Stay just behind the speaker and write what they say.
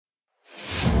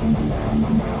Hey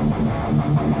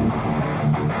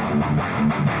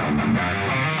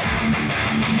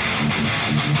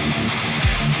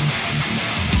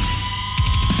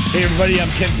everybody, I'm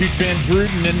Ken Pooch Van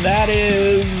Druten, and that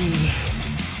is...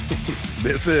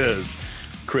 This is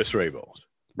Chris Rabold.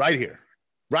 Right here.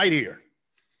 Right here.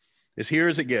 As here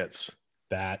as it gets.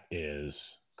 That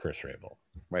is Chris Rabold.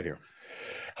 Right here.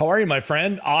 How are you, my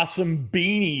friend? Awesome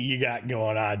beanie you got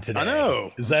going on today. I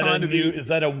know. Is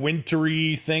that a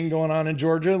wintry thing going on in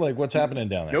Georgia? Like, what's happening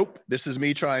down there? Nope. This is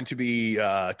me trying to be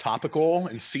topical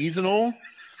and seasonal.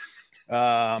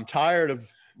 I'm tired of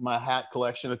my hat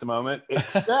collection at the moment,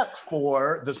 except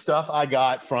for the stuff I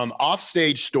got from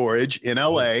Offstage Storage in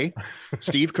LA.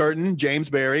 Steve Curtin, James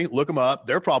Barry, look them up.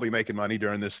 They're probably making money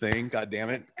during this thing. God damn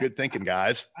it. Good thinking,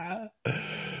 guys.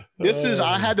 This is,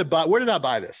 I had to buy, where did I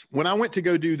buy this? When I went to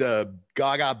go do the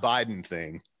Gaga Biden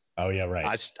thing. Oh yeah,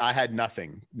 right. I had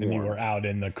nothing. And you were out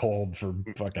in the cold for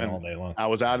fucking all day long. I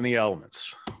was out in the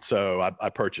elements. So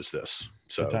I purchased this.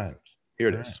 So Good times. Here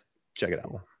it is. Check it out.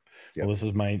 Cool. Yep. Well, this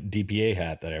is my DPA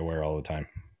hat that I wear all the time.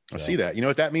 So. I see that. You know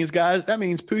what that means, guys? That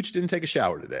means Pooch didn't take a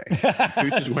shower today.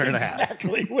 Pooch is wearing a hat.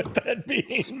 Exactly what that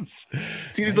means.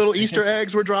 See these little Easter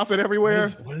eggs we're dropping everywhere?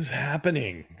 What is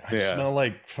happening? I smell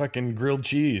like fucking grilled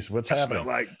cheese. What's happening? I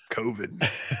smell like COVID.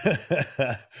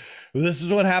 This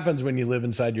is what happens when you live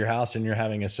inside your house and you're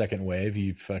having a second wave.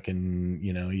 You fucking,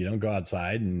 you don't go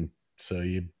outside, and so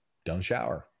you don't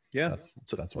shower. Yeah.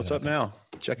 That's what's up now.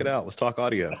 Check it out. Let's talk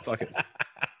audio. Fuck it.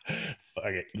 Fuck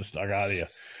it. Let's talk audio.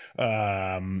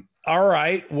 All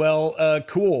right. Well,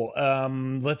 cool.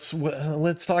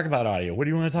 Let's talk about audio. What do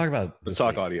you want to talk about? Let's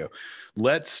talk audio.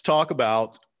 Let's talk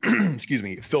about, excuse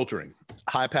me, filtering,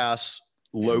 high pass,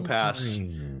 low pass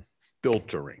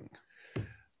filtering.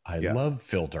 I love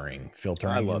filtering.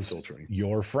 Filtering. I love filtering.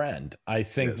 Your friend. I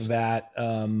think that,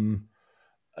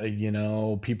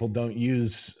 people don't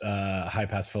use high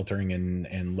pass filtering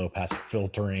and low pass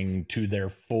filtering to their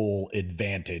full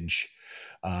advantage.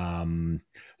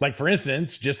 Like, for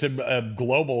instance, just a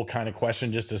global kind of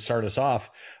question, just to start us off,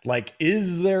 like,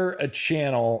 is there a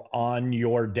channel on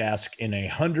your desk in a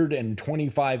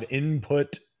 125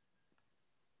 input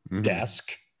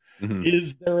desk? Mm-hmm.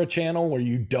 Is there a channel where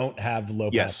you don't have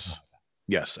low pass?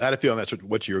 Yes. I had a feeling that's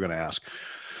what you were going to ask.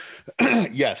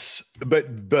 Yes.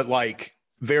 But like,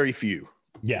 very few.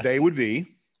 Yes. They would be,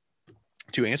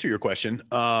 to answer your question,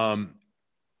 not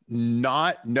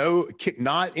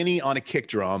any on a kick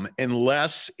drum,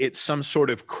 unless it's some sort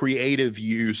of creative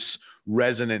use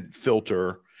resonant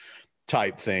filter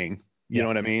type thing. You know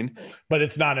what I mean? But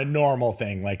it's not a normal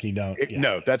thing. Like, you don't.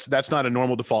 No, that's not a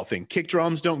normal default thing. Kick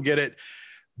drums don't get it.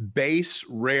 Bass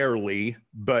rarely,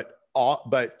 but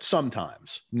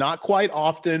sometimes. Not quite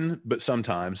often, but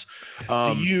sometimes.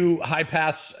 Do you high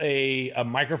pass a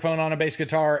microphone on a bass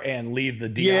guitar and leave the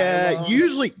DI? Yeah,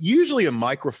 usually a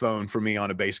microphone for me on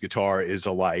a bass guitar is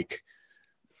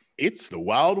it's the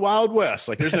wild, wild west.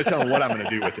 Like, there's no telling what I'm going to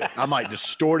do with it. I might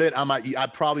distort it. I'm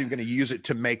probably going to use it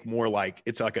to make more like,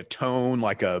 it's like a tone,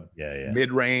 like a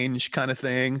mid-range kind of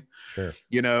thing. Sure.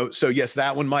 So yes,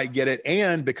 that one might get it.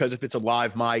 And because if it's a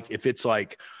live mic, if it's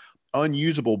like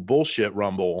unusable bullshit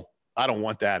rumble, I don't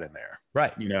want that in there.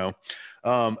 Right.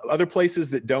 Other places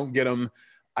that don't get them,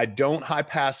 I don't high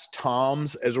pass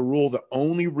toms as a rule. The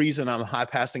only reason I'm high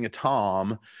passing a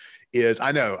tom is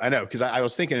I know, because I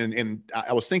was thinking, and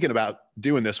I was thinking about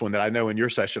doing this one, that I know in your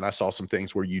session I saw some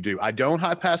things where you do. I don't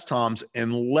high pass toms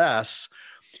unless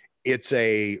it's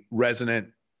a resonant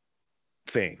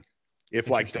thing. If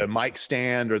like the mic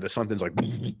stand or the something's like,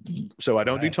 so I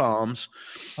don't do toms.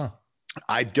 Huh.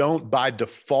 I don't by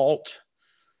default.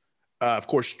 Of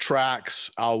course,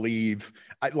 tracks I'll leave.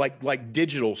 I like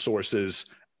digital sources.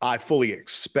 I fully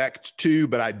expect to,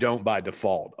 but I don't by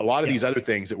default. A lot of these other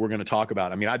things that we're going to talk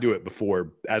about, I mean, I do it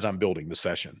before as I'm building the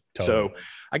session. Totally. So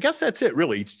I guess that's it,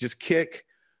 really. It's just kick,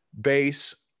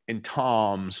 bass, and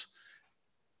toms.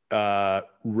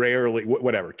 Rarely,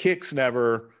 whatever. Kicks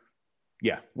never.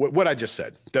 Yeah, what I just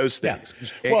said, those things.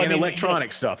 Yeah. Well, and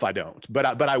electronic stuff, I don't, but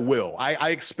I will.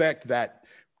 I expect that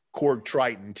Korg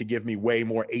Triton to give me way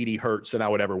more 80 hertz than I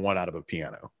would ever want out of a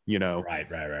piano, Right.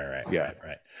 Yeah.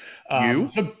 Right.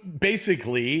 So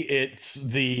basically it's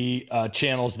the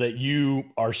channels that you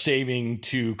are saving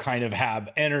to kind of have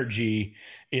energy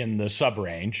in the sub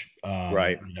range,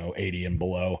 right. 80 and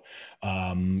below,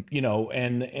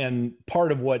 and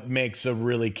part of what makes a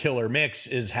really killer mix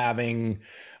is having,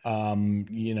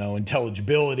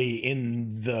 intelligibility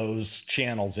in those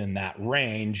channels in that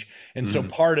range. And so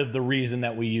part of the reason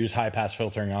that we use high pass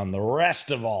filtering on the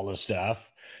rest of all the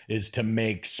stuff is to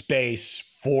make space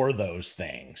for those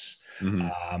things.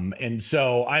 Mm-hmm. And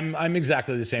so I'm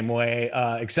exactly the same way,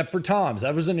 except for toms.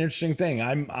 That was an interesting thing.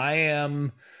 I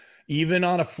am even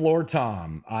on a floor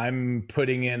tom, I'm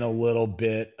putting in a little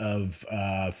bit of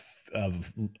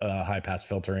high pass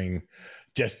filtering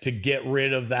just to get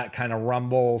rid of that kind of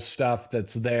rumble stuff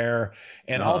that's there.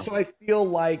 And also I feel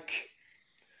like,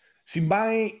 see,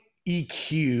 my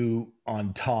EQ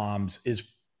on toms is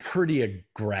pretty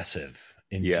aggressive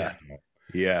in general.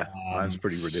 Yeah. Mine's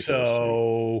pretty ridiculous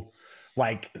so too.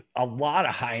 Like a lot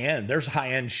of high end, there's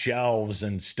high end shelves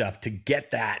and stuff to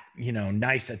get that, you know,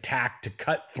 nice attack to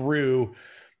cut through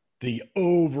the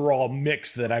overall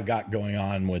mix that I've got going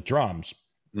on with drums.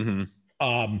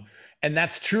 Mm-hmm. And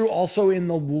that's true also in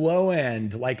the low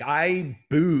end. Like I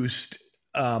boost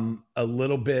a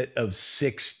little bit of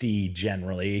 60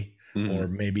 generally, or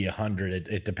maybe 100.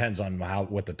 It depends on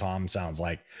what the tom sounds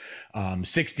like.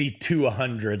 60 to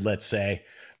 100, let's say.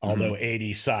 Although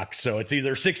 80 sucks, so it's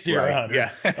either 60 or 100.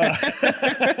 Yeah.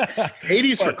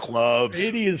 80 is for clubs.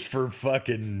 80 is for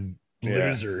fucking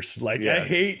losers. Like I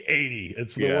hate 80.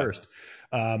 It's the worst.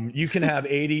 You can have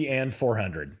 80 and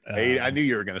 400. 80, I knew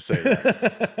you were going to say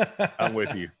that. I'm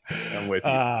with you.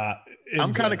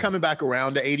 I'm kind of coming back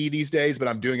around to 80 these days, but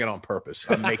I'm doing it on purpose.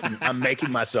 I'm making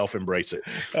myself embrace it.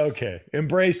 Okay.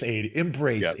 Embrace 80.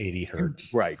 Embrace 80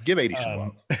 hertz. Right. Give 80 some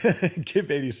love. Give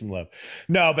 80 some love.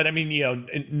 No, but I mean, you know,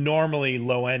 normally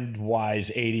low end wise,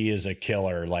 80 is a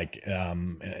killer. Like,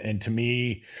 and to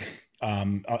me,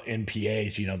 in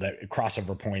PAs, you know, that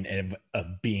crossover point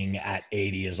of being at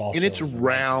 80 is also, and it's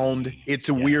round. It's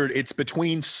a weird, it's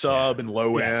between sub and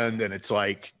low end. And it's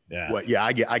like,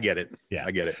 I get it. Yeah.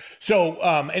 I get it. So,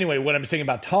 anyway, what I'm saying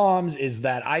about toms is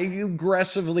that I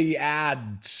aggressively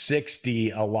add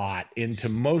 60 a lot into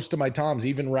most of my toms,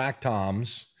 even rack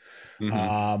toms.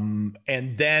 And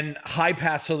then high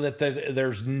pass so that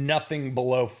there's nothing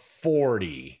below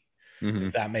 40.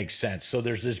 If that makes sense. So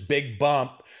there's this big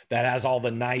bump that has all the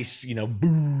nice, you know,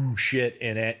 boo shit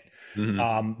in it.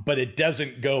 But it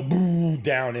doesn't go boo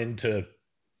down into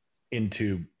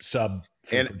sub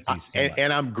frequencies.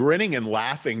 And I'm grinning and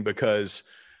laughing because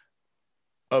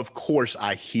of course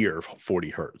I hear 40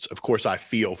 hertz. Of course I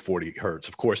feel 40 hertz.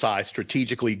 Of course I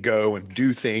strategically go and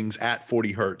do things at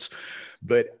 40 hertz.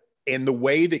 But in the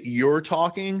way that you're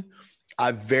talking,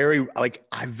 I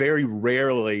very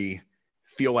rarely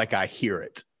feel like I hear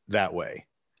it that way.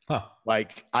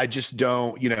 Like I just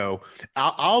don't, you know,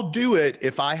 I'll do it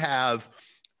if I have,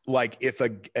 like, if a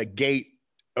gate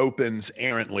opens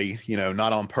errantly, you know,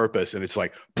 not on purpose, and it's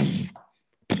like,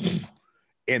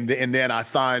 and then I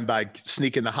find by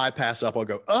sneaking the high pass up, I'll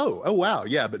go, oh wow,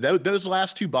 yeah. But those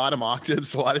last two bottom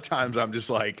octaves, a lot of times I'm just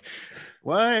like,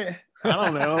 what? I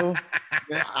don't know.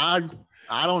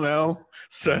 I don't know.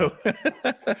 So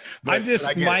I'm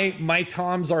just, my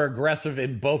toms are aggressive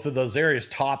in both of those areas,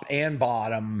 top and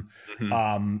bottom.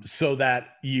 So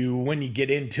that when you get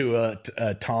into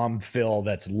a tom fill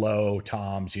that's low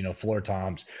toms, you know, floor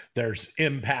toms, there's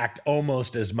impact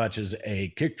almost as much as a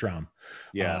kick drum.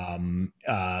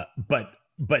 But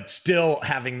still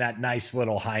having that nice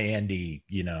little high endy,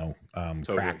 you know,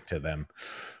 crack to them.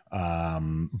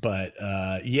 And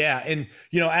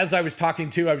you know, as I was talking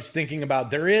to, I was thinking about,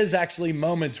 there is actually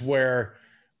moments where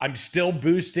I'm still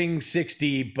boosting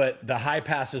 60, but the high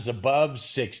pass is above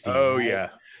 60. Right?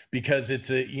 Because it's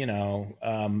a, you know,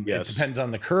 it depends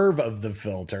on the curve of the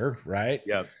filter, right?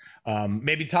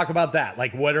 Maybe talk about that.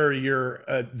 Like, what are your,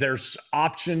 there's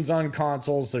options on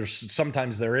consoles.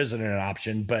 Sometimes there isn't an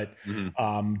option, but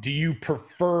do you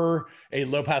prefer a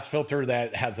low pass filter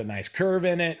that has a nice curve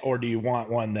in it? Or do you want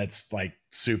one that's like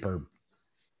super?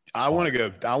 I want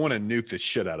to nuke the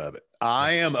shit out of it.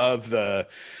 I am of the,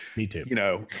 me too. You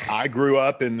know, I grew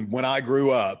up, and when I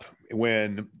grew up,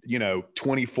 when, you know,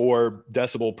 24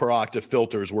 decibel per octave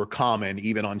filters were common,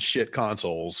 even on shit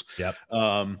consoles.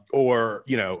 Or,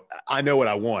 you know, I know what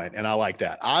I want, and I like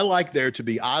that. I like there to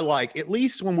be, at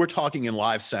least when we're talking in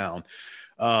live sound,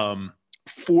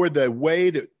 for the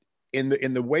way that,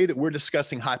 in the way that we're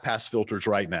discussing high pass filters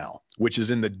right now, which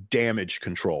is in the damage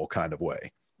control kind of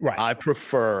way. Right. I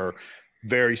prefer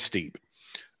very steep.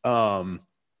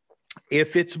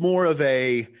 If it's more of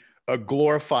a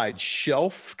glorified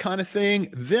shelf kind of thing,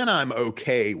 then I'm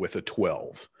okay with a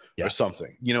 12 or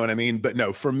something. You know what I mean? But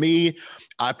no, for me,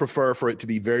 I prefer for it to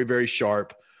be very, very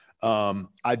sharp.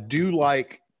 I do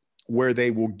like where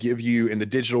they will give you, in the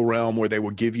digital realm, where they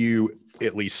will give you,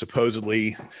 at least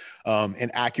supposedly, an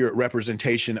accurate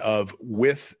representation of,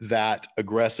 with that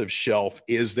aggressive shelf,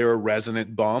 is there a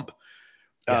resonant bump?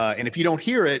 And if you don't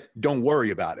hear it, don't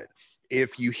worry about it.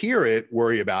 If you hear it,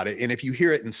 worry about it. And if you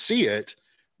hear it and see it,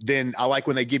 then I like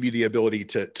when they give you the ability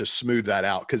to smooth that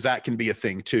out, because that can be a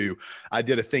thing too. I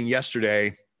did a thing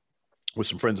yesterday with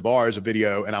some friends of ours, a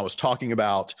video, and I was talking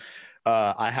about,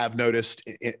 I have noticed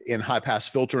in high pass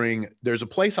filtering, there's a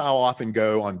place I'll often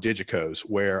go on Digicos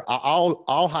where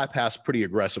I'll high pass pretty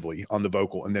aggressively on the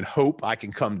vocal and then hope I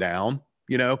can come down,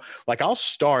 you know, like I'll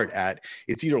start at,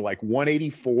 it's either like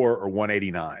 184 or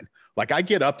 189. Like I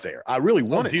get up there. I really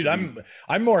want it. Dude,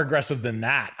 I'm more aggressive than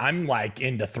that. I'm like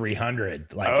into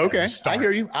 300. Like, okay, I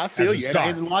hear you. I feel you.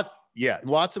 And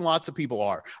lots and lots of people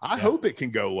are. I hope it can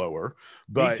go lower,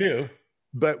 but me too.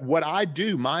 But what I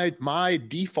do, my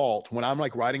default when I'm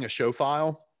like writing a show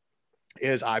file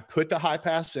is I put the high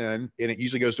pass in, and it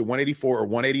usually goes to 184 or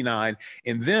 189.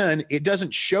 And then it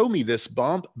doesn't show me this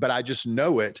bump, but I just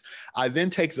know it. I then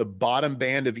take the bottom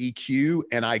band of EQ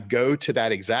and I go to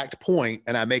that exact point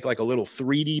and I make like a little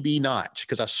 3 dB notch,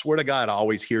 because I swear to God, I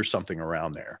always hear something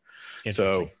around there.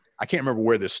 So I can't remember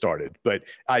where this started, but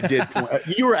I did.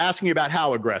 You were asking about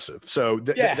how aggressive. So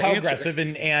how aggressive,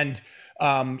 and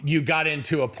you got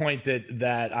into a point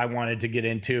that I wanted to get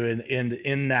into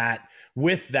in that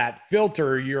with that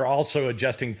filter, you're also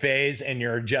adjusting phase, and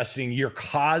you're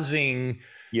causing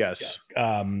what's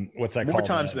that more called?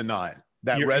 Times than not.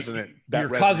 You're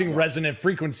causing resonant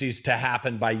frequencies to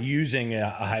happen by using a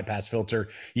high pass filter,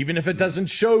 even if it doesn't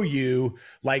show you.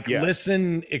 Like,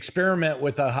 listen, experiment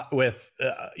with a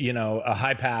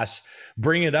high pass,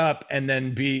 bring it up, and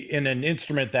then be in an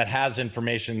instrument that has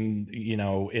information,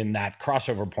 in that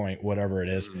crossover point, whatever it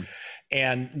is,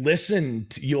 and listen.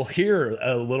 You'll hear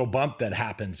a little bump that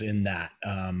happens in that,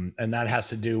 and that has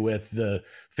to do with the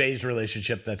phase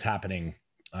relationship that's happening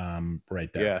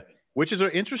right there. Yeah. Which is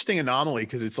an interesting anomaly,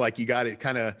 because it's like you got it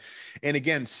kind of, and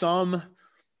again, some,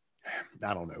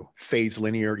 I don't know, phase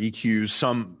linear EQs,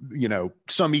 some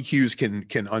EQs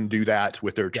can undo that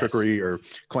with their trickery or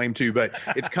claim to, but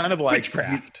it's kind of like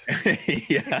witchcraft.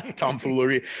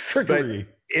 Tomfoolery. Trickery.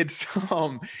 But it's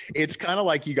kind of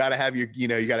like you got to have your, you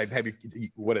got to have your,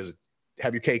 what is it?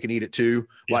 Have your cake and eat it too.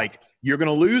 Yeah. Like you're going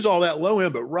to lose all that low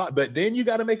end, but then you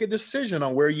got to make a decision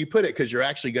on where you put it, because you're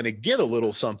actually going to get a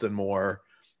little something more.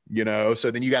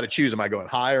 So then you got to choose, am I going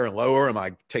higher and lower? Am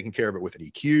I taking care of it with an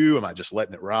EQ? Am I just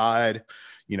letting it ride?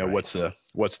 Right.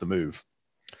 What's the move?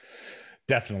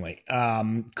 Definitely.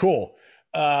 Cool.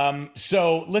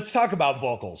 So let's talk about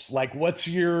vocals. Like, what's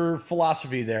your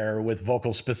philosophy there with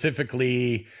vocals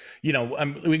specifically?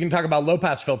 We can talk about low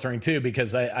pass filtering too,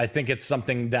 because I think it's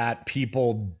something that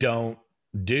people don't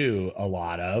do a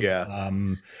lot of. Yeah.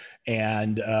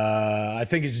 And I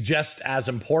think it's just as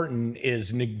important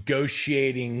is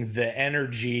negotiating the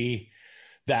energy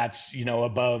that's,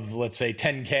 above, let's say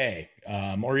 10K,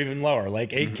 or even lower, like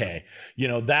 8K,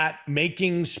 that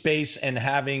making space and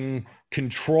having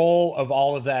control of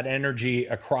all of that energy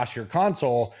across your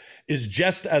console is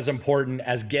just as important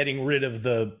as getting rid of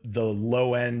the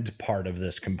low end part of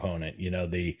this component.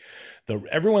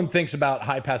 Everyone thinks about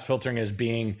high pass filtering as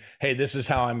being, hey, this is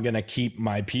how I'm going to keep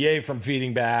my PA from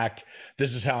feeding back.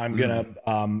 This is how I'm going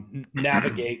to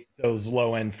navigate those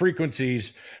low end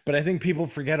frequencies. But I think people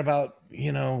forget about,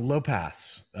 low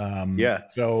pass.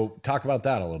 So talk about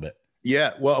that a little bit.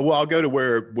 Yeah. Well, I'll go to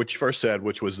what you first said,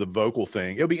 which was the vocal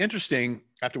thing. It'll be interesting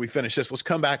after we finish this. Let's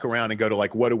come back around and go to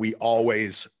like, what do we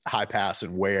always high pass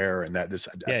and where? And I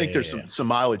think there's some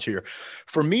mileage here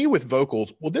for me with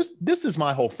vocals. Well, this is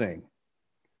my whole thing.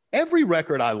 Every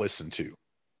record I listen to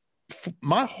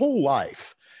my whole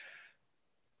life,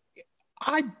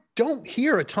 I don't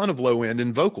hear a ton of low end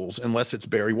in vocals unless it's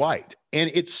Barry White.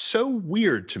 And it's so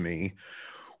weird to me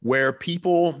where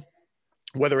people,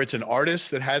 whether it's an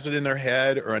artist that has it in their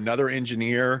head or another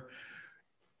engineer.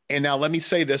 And now let me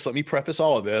say this, let me preface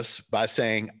all of this by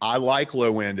saying I like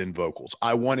low end in vocals.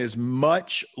 I want as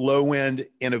much low end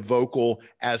in a vocal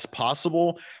as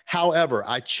possible. However,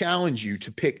 I challenge you to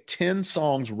pick 10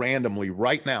 songs randomly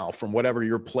right now from whatever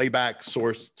your playback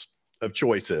source of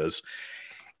choice is.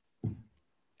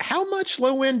 How much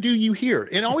low end do you hear?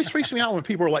 And it always freaks me out when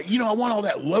people are like, I want all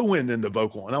that low end in the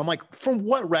vocal. And I'm like, from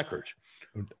what record?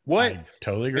 What? I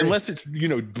totally agree. Unless it's,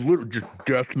 just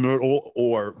death metal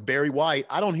or Barry White,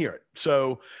 I don't hear it.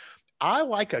 So I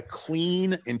like a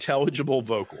clean, intelligible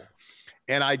vocal.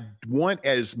 And I want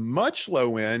as much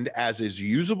low end as is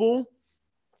usable,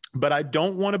 but I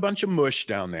don't want a bunch of mush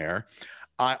down there.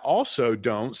 I also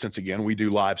don't, since again, we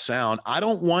do live sound, I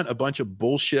don't want a bunch of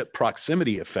bullshit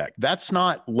proximity effect. That's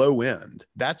not low end.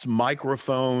 That's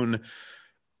microphone,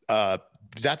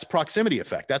 that's proximity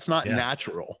effect. That's not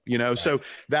natural, So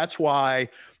that's why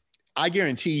I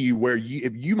guarantee you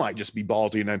if you might just be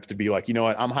ballsy enough to be like, you know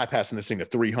what, I'm high passing this thing to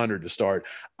 300 to start.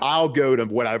 I'll go to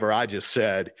whatever I just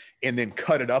said and then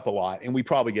cut it up a lot. And we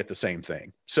probably get the same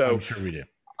thing. So I'm sure we do.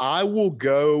 I will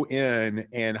go in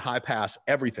and high pass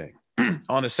everything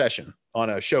on a session, on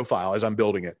a show file as I'm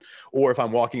building it. Or if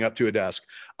I'm walking up to a desk,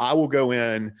 I will go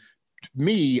in.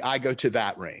 I go to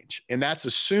that range. And that's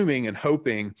assuming and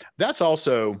hoping. That's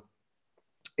also,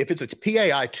 if it's a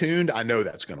PAI tuned, I know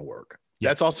that's going to work. Yeah.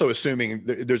 That's also assuming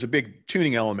there's a big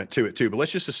tuning element to it too, but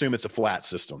let's just assume it's a flat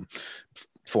system.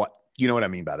 Flat, you know what I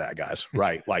mean by that, guys,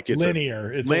 right? Like it's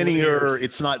linear. It's linear.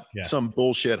 It's not some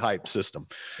bullshit hype system.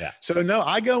 Yeah. So no,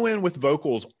 I go in with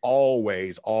vocals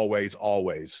always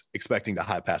expecting to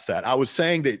high pass that. I was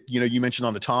saying that, you know, you mentioned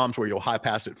on the toms where you'll high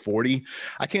pass at 40.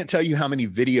 I can't tell you how many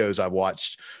videos I've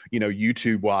watched, you know,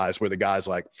 YouTube wise, where the guy's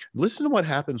like, listen to what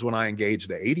happens when I engage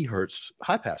the 80 hertz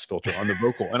high pass filter on the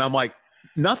vocal. And I'm like,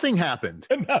 nothing happened.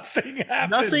 Nothing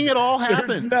happened. Nothing at all happened.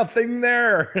 There's nothing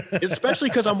there. Especially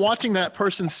because I'm watching that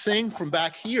person sing from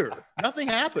back here. Nothing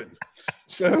happened.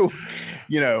 So,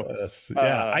 you know.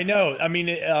 I know. I mean,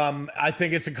 I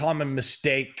think it's a common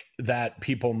mistake that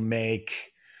people make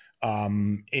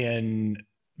in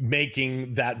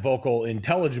making that vocal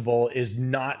intelligible is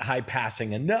not high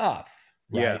passing enough,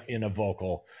 right, in a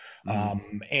vocal.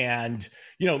 And,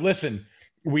 you know, listen,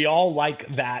 we all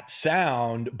like that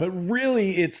sound, but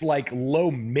really it's like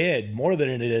low mid more than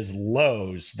it is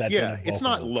lows. That's it's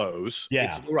not lows. Yeah,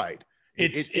 it's right.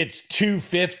 It's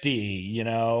 250, you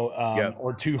know,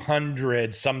 or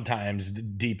 200 sometimes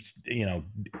deep, you know,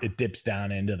 it dips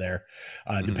down into there,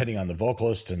 depending on the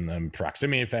vocalist and the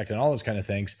proximity effect and all those kind of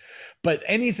things. But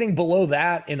anything below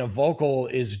that in a vocal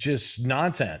is just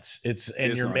nonsense.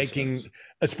 You're making,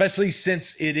 especially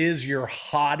since it is your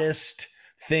hottest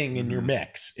thing in your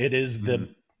mix. It is the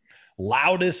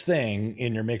loudest thing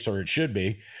in your mix, or it should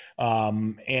be.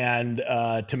 And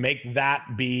to make that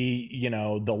be, you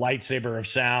know, the lightsaber of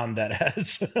sound that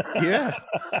has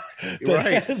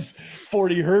has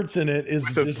 40 hertz in it is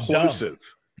just explosive.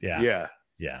 Dumb.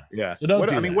 Yeah. So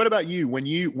what about you? When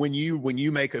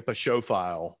you make up a show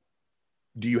file,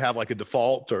 do you have like a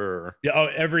default or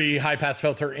every high pass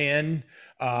filter in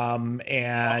and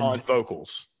on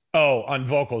vocals? Oh, on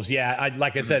vocals. Yeah.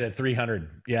 Like I said, at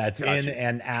 300. Yeah. It's in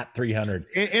and at 300.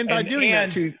 And by doing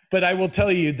that too. But I will tell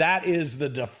you, that is the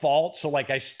default. So like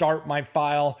I start my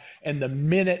file, and the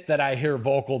minute that I hear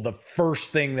vocal, the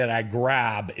first thing that I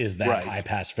grab is that high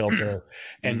pass filter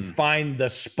and find the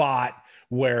spot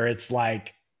where it's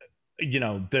like, you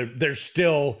know, there's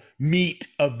still meat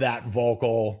of that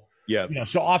vocal. Yeah. You know,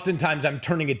 so oftentimes I'm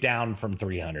turning it down from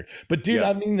 300. But dude,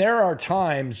 I mean, there are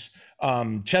times,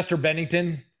 Chester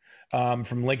Bennington,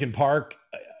 from Linkin Park,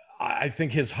 I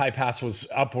think his high pass was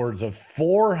upwards of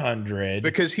 400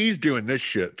 because he's doing this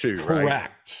shit too.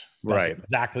 Correct. That's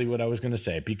exactly what I was going to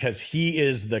say, because he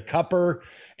is the cupper,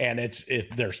 and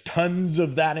there's tons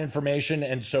of that information.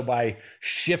 And so by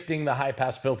shifting the high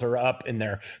pass filter up in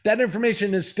there, that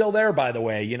information is still there, by the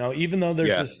way, you know, even though there's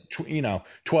this, you know,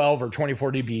 12 or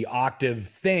 24 dB octave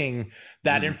thing,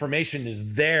 that information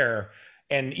is there.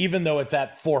 And even though it's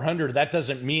at 400, that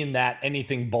doesn't mean that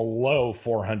anything below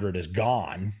 400 is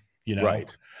gone, you know?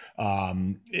 Right.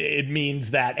 It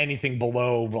means that anything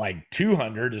below like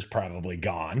 200 is probably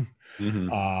gone.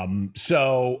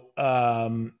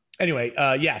 Anyway,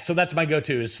 so that's my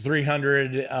go-to is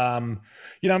 300. You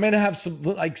know, I'm going to have some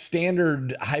like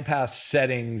standard high pass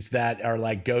settings that are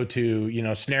like go-to, you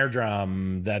know, snare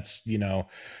drum. That's, you know,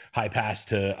 high pass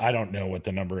to, I don't know what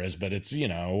the number is, but it's, you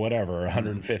know, whatever,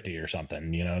 150 or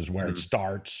something, you know, is where it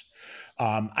starts.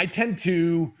 I tend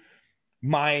to,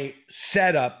 my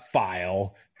setup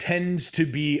file tends to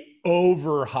be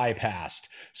over high passed.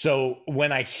 So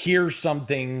when I hear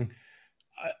something,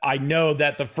 I know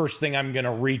that the first thing I'm going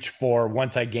to reach for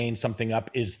once I gain something up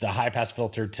is the high pass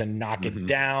filter to knock it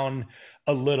down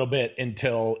a little bit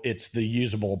until it's the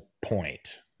usable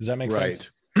point. Does that make sense?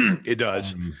 It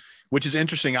does. Which is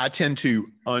interesting. I tend to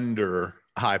under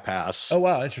high pass. Oh,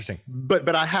 wow. Interesting.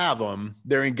 But I have them.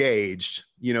 They're engaged.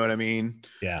 You know what I mean?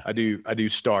 Yeah. I do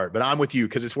start, but I'm with you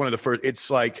because it's one of the first. It's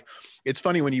like, it's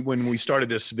funny when we started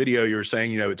this video, you were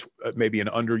saying, you know, it's maybe an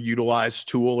underutilized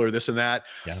tool or this and that.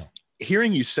 Yeah.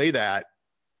 Hearing you say that,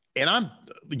 and I'm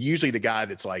usually the guy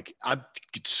that's like, I'm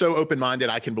so open-minded,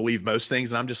 I can believe most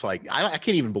things. And I'm just like, I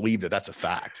can't even believe that that's a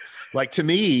fact. Like, to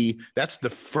me, that's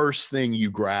the first thing you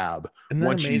grab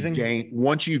once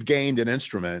you've gained an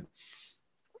instrument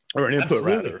or an input.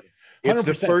 Absolutely. Rather. It's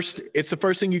 100%. the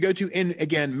first thing you go to. And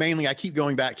again, mainly I keep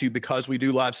going back to because we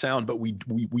do live sound, but we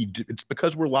do, it's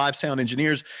because we're live sound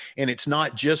engineers, and it's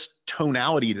not just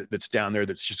tonality that's down there.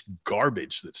 That's just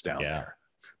garbage that's down there.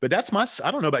 But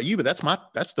I don't know about you, but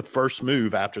that's the first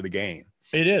move after the game.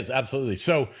 It is, absolutely.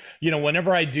 So,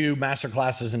 whenever I do master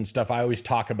classes and stuff, I always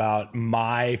talk about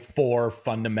my 4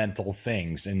 fundamental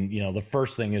things. And, the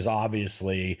first thing is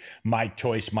obviously mic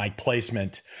choice, mic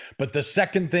placement. But the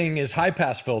second thing is high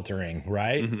pass filtering,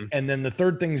 right? Mm-hmm. And then the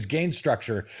third thing is gain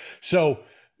structure. So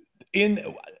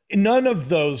in none of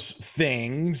those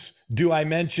things do I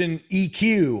mention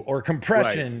EQ or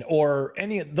compression or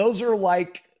any of those are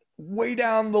like way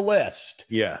down the list.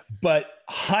 Yeah. But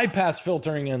high pass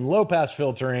filtering and low pass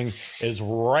filtering is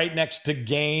right next to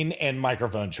gain and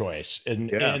microphone choice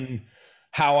and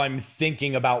how I'm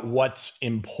thinking about what's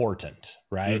important,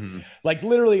 right? Mm-hmm. Like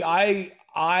literally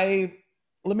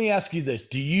let me ask you this.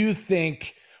 Do you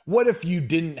think, what if you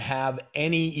didn't have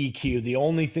any EQ? The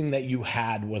only thing that you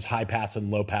had was high pass and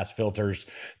low pass filters.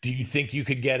 Do you think you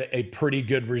could get a pretty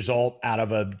good result out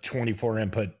of a 24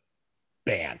 input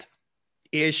band?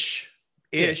 Ish.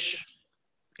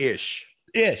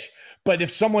 But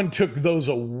if someone took those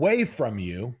away from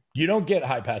you, you don't get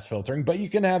high pass filtering, but you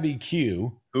can have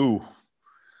EQ. Ooh.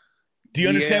 Do you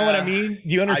understand what I mean?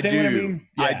 Do you understand what I mean?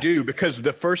 Yeah. I do, because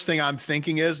the first thing I'm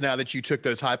thinking is, now that you took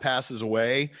those high passes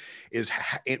away, is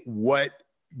what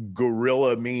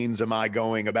gorilla means am I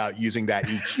going about using that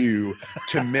EQ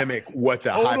to mimic what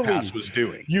the high pass was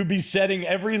doing? You'd be setting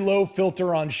every low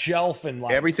filter on shelf and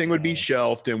like everything would be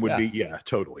shelved and would be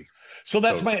totally. So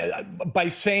that's by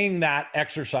saying that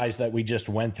exercise that we just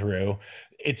went through,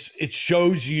 it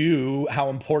shows you how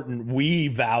important we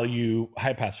value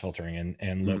high pass filtering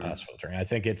and low pass filtering. I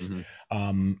think it's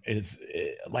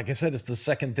like I said, it's the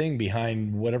second thing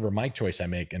behind whatever mic choice I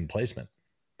make and placement.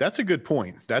 That's a good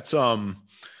point. That's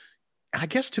I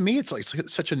guess to me it's like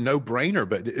such a no-brainer,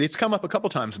 but it's come up a couple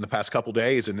times in the past couple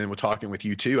days, and then we're talking with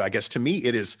you too. I guess to me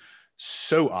it is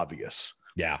so obvious.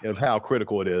 Yeah. Of how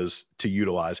critical it is to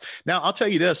utilize. Now, I'll tell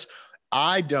you this.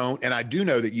 I don't, and I do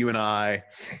know that you and I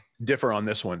differ on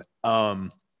this one.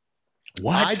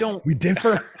 What? I don't. We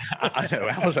differ? I know.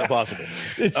 How is that possible?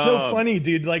 It's so funny,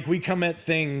 dude. Like we come at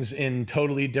things in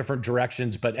totally different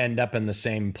directions, but end up in the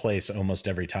same place almost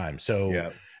every time.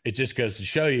 So it just goes to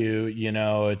show you,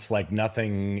 it's like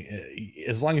nothing,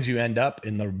 as long as you end up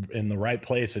in the right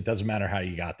place, it doesn't matter how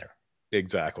you got there.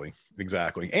 Exactly.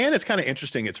 And it's kind of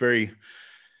interesting. It's very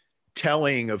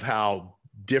telling of how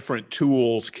different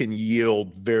tools can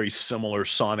yield very similar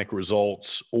sonic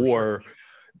results, or,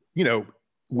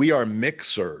 we are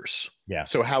mixers. Yeah.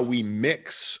 So how we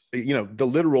mix, the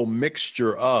literal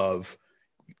mixture of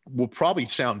will probably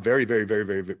sound very, very, very,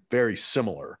 very, very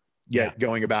similar, yet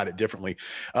going about it differently.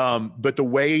 But the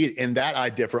way in that I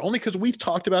differ, only because we've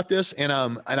talked about this, and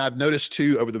I've noticed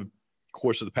too over the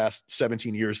course of the past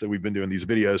 17 years that we've been doing these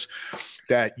videos,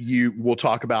 that you will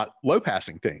talk about low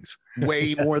passing things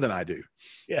way more than I do.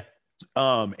 Yeah.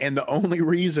 And the only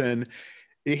reason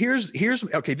here's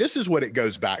okay, this is what it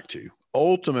goes back to.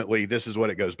 Ultimately, this is what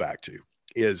it goes back to,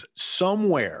 is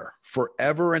somewhere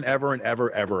forever and ever and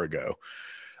ever ago.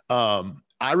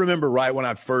 I remember right when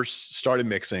I first started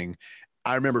mixing,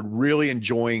 I remember really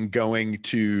enjoying going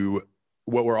to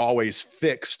what were always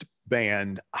fixed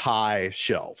band high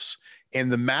shelves,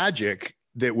 and the magic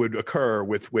that would occur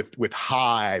with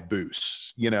high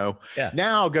boosts,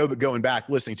 Now going back,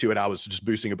 listening to it, I was just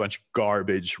boosting a bunch of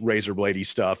garbage, razor bladey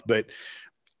stuff, but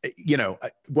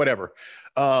whatever.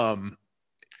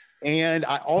 And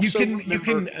I also you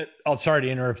can sorry to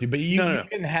interrupt you, but you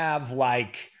can have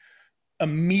like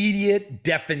immediate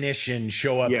definition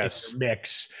show up in your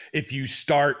mix if you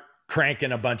start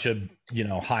cranking a bunch of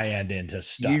high end into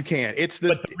stuff. You can.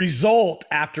 But the result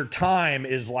after time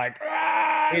is like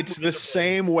it's the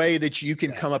same way that you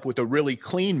can come up with a really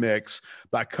clean mix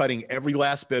by cutting every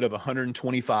last bit of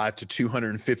 125 to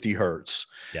 250 hertz.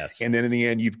 Yes. And then in the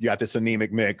end, you've got this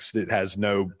anemic mix that has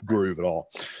no groove at all.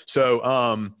 So,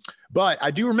 but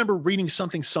I do remember reading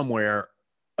something somewhere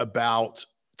about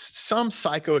some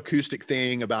psychoacoustic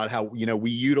thing about how,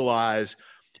 we utilize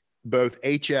both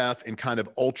HF and kind of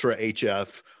ultra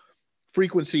HF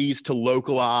frequencies to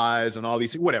localize and all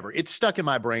these, whatever. It's stuck in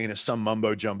my brain as some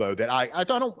mumbo jumbo that I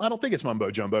don't think it's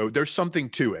mumbo jumbo. There's something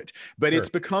to it, but It's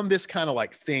become this kind of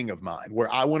like thing of mine where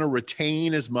I want to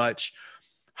retain as much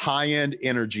high-end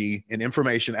energy and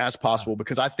information as possible,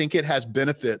 because I think it has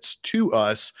benefits to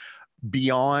us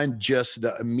beyond just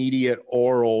the immediate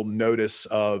oral notice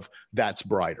of that's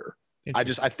brighter. I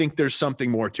think there's something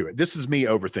more to it. This is me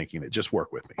overthinking it. Just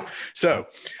work with me. So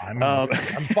I'm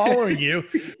following you.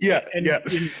 Yeah.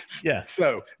 Yeah.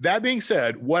 So that being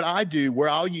said, what I do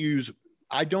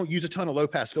I don't use a ton of low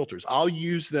pass filters. I'll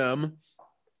use them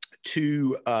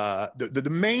to, the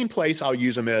main place I'll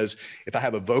use them is if I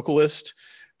have a vocalist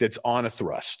that's on a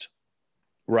thrust,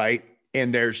 right?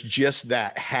 And there's just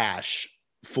that hash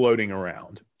floating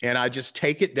around, and I just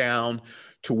take it down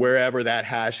to wherever that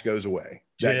hash goes away.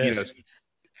 Just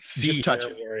touch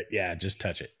it. Just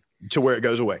touch it to where it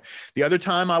goes away. The other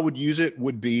time I would use it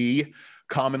would be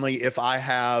commonly if I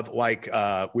have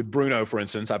with Bruno, for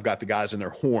instance, I've got the guys in their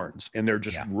horns and they're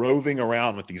just roving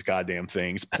around with these goddamn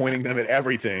things, pointing them at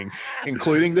everything,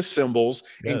 including the cymbals,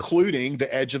 including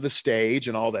the edge of the stage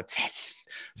and all that.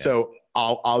 So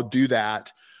I'll do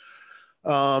that.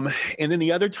 And then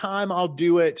the other times I'll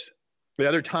do it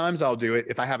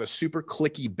if I have a super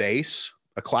clicky bass,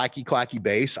 a clacky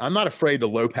bass. I'm not afraid to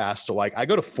low pass to I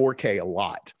go to 4K a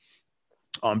lot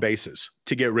on basses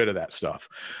to get rid of that stuff.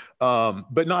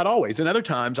 But not always. And other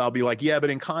times I'll be like, yeah, but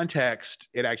in context,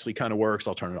 it actually kind of works.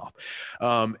 I'll turn it off.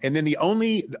 And then the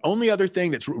only other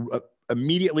thing that's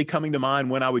immediately coming to mind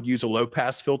when I would use a low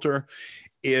pass filter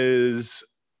is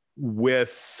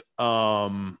with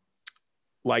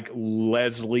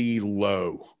Leslie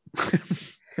Low.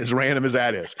 As random as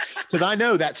that is, because I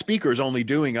know that speaker is only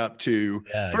doing up to,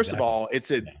 first of all,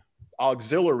 it's an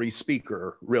auxiliary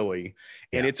speaker, really,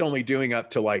 and it's only doing up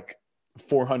to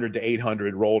 400 to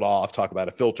 800 rolled off. Talk about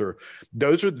a filter.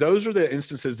 Those are the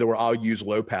instances where I'll use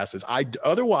low passes.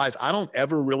 Otherwise, I don't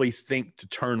ever really think to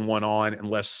turn one on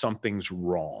unless something's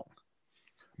wrong.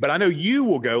 But I know you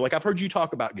will go, I've heard you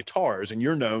talk about guitars, and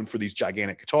you're known for these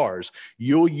gigantic guitars.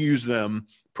 You'll use them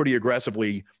pretty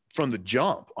aggressively from the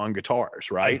jump on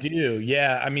guitars, right? I do.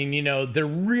 Yeah. I mean, there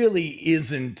really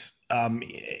isn't,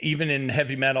 even in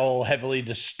heavy metal, heavily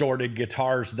distorted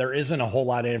guitars, there isn't a whole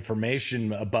lot of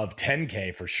information above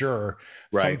 10K for sure.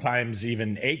 Right. Sometimes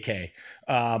even 8K.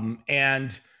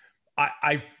 And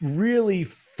I really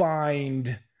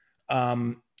find,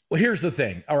 well, here's the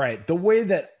thing. All right. The way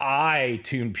that I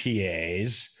tune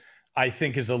PAs, I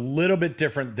think is a little bit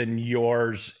different than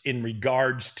yours in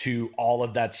regards to all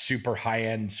of that super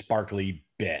high-end sparkly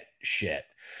bit shit.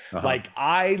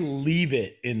 I leave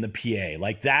it in the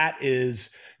PA. That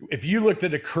is, if you looked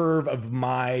at a curve of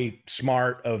my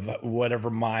smart of whatever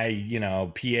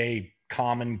my, PA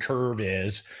common curve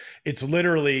is, it's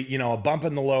literally, a bump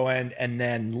in the low end and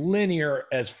then linear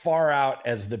as far out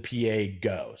as the PA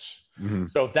goes. Mm-hmm.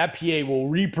 So if that PA will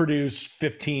reproduce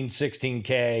 15,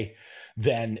 16K,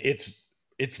 then it's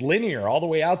linear all the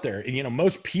way out there. And,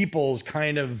 most people's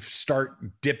kind of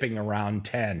start dipping around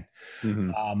 10.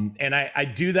 Mm-hmm. And I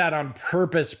do that on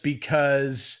purpose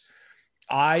because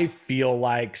I feel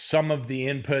like some of the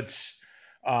inputs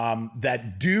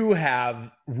that do have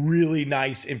really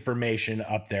nice information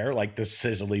up there, like the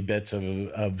sizzly bits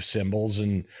of cymbals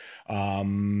and,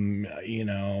 I'm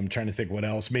trying to think what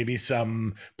else, maybe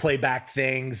some playback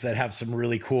things that have some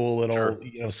really cool little,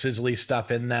 sizzly stuff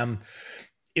in them.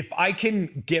 If I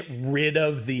can get rid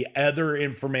of the other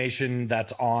information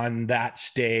that's on that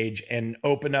stage and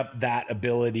open up that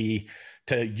ability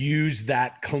to use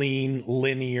that clean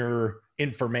linear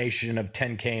information of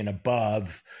 10K and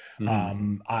above,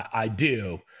 I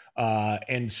do.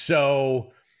 And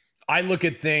so I look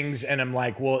at things and I'm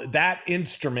like, well, that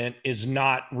instrument is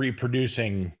not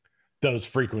reproducing those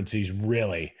frequencies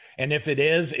really. And if it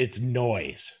is, it's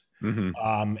noise.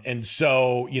 Mm-hmm. And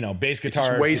so, bass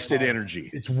guitar, it's wasted energy.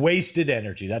 It's wasted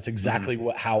energy. That's exactly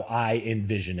how I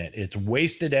envision it. It's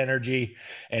wasted energy,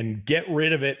 and get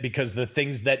rid of it because the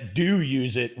things that do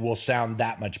use it will sound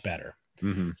that much better.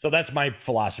 Mm-hmm. So that's my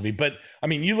philosophy. But I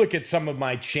mean, you look at some of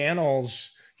my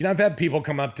channels, I've had people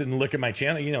come up and look at my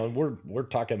channel, we're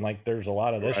talking there's a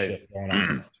lot of this shit going on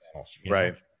in my channels,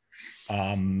 right.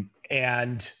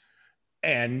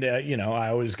 And I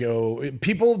always go,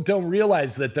 people don't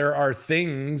realize that there are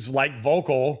things like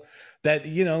vocal that,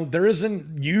 there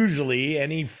isn't usually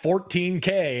any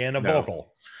 14K in a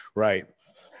vocal. Right.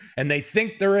 And they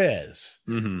think there is.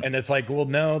 Mm-hmm. And it's like, well,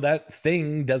 no, that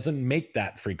thing doesn't make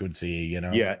that frequency,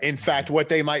 Yeah. In fact, what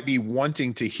they might be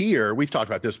wanting to hear, we've talked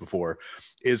about this before,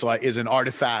 is an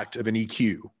artifact of an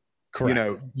EQ.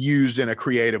 Correct. Used in a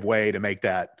creative way to make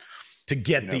that. To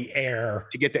get the air.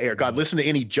 God, listen to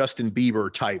any Justin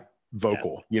Bieber type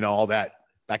vocal, all that.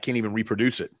 I can't even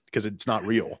reproduce it because it's not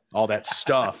real. All that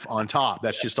stuff on top.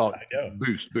 That's just all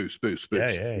boost. Yeah.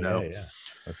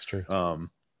 That's true.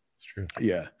 It's true.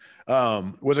 Yeah.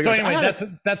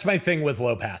 That's my thing with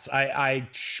low pass. I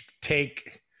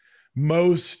take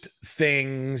most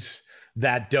things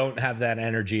that don't have that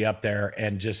energy up there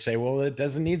and just say, well, it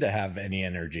doesn't need to have any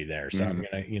energy there. So I'm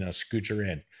going to, you know, scooch her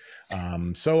in.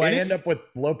 So I end up with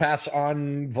low pass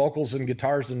on vocals and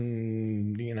guitars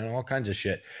and, you know, all kinds of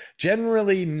shit.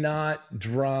 Generally not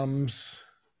drums.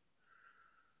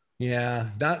 Yeah,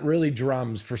 not really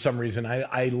drums for some reason.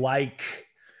 I like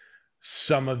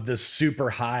some of the super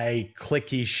high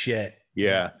clicky shit.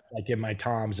 Yeah. Like in my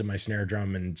toms and my snare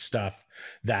drum and stuff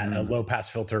that a low pass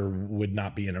filter would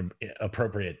not be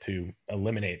appropriate to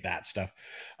eliminate that stuff.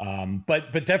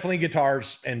 But definitely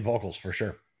guitars and vocals for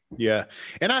sure. Yeah.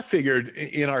 And I figured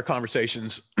in our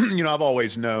conversations, you know, I've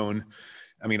always known,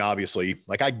 I mean, obviously,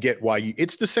 like I get why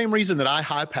it's the same reason that I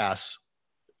high pass.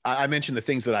 I mentioned the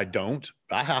things that I don't.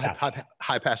 I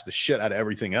high pass the shit out of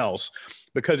everything else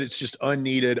because it's just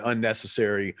unneeded,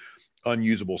 unnecessary,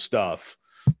 unusable stuff.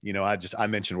 You know, I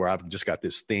mentioned where I've just got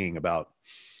this thing about,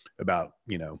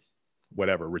 you know,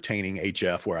 whatever, retaining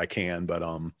HF where I can. But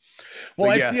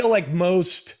I feel like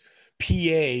most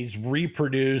PAs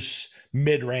reproduce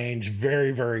mid-range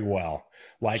very, very well.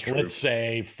 Like let's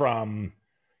say from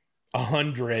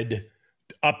 100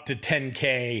 up to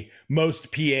 10K,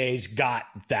 most PAs got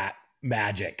that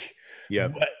magic. Yeah.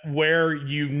 Where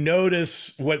you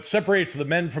notice what separates the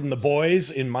men from the boys,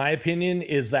 in my opinion,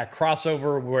 is that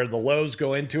crossover where the lows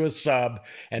go into a sub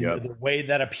and the way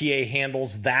that a PA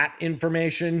handles that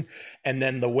information, and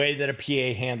then the way that a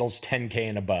PA handles 10K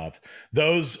and above.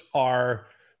 Those are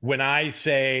when I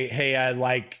say, hey, I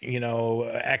like, you know,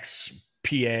 X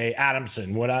PA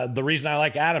Adamson. The reason I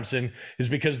like Adamson is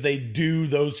because they do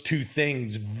those two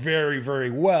things very, very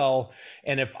well.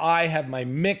 And if I have my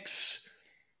mix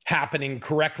happening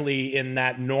correctly in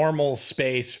that normal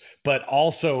space, but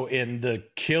also in the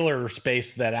killer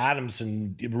space that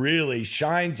Adamson really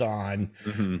shines on,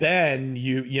 then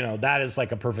you know, that is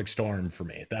like a perfect storm for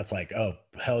me. That's like, oh,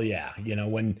 hell yeah. You know,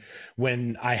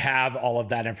 when I have all of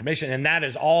that information, and that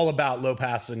is all about low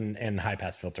pass and high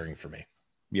pass filtering for me.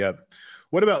 Yep.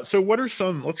 What are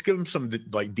some, let's give them some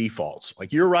like defaults.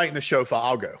 Like you're writing a show file.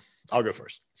 I'll go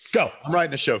first. Go. I'm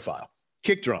writing a show file.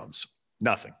 Kick drums,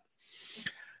 nothing.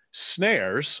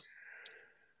 Snares,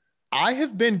 I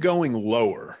have been going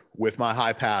lower with my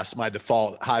high pass, my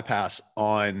default high pass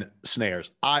on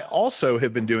snares. I also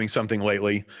have been doing something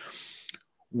lately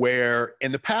where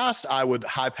in the past I would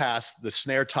high pass the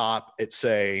snare top at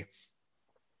say,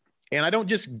 and I don't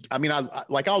just, I mean,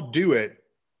 I'll do it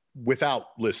without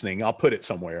listening. I'll put it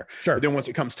somewhere. Sure. But then once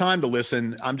it comes time to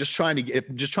listen, I'm just trying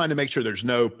to make sure there's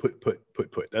no put.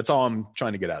 That's all I'm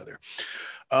trying to get out of there.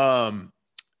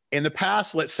 In the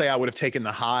past, let's say I would have taken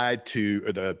the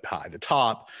the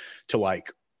top to like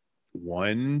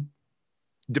one,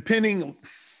 depending,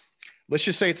 let's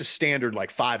just say it's a standard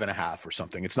like 5.5 or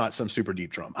something. It's not some super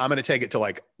deep drum. I'm going to take it to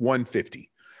like 150,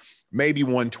 maybe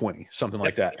 120, something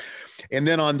like that. And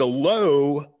then on the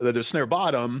low, the snare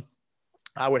bottom,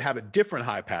 I would have a different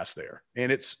high pass there,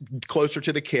 and it's closer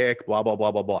to the kick, blah, blah,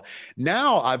 blah, blah, blah.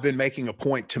 Now I've been making a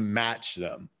point to match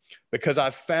them because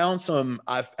I've found some,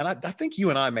 I think you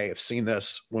and I may have seen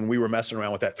this when we were messing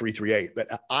around with that 338,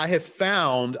 but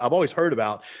I've always heard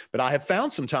about, but I have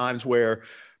found some times where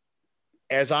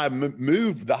as I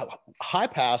move the high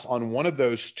pass on one of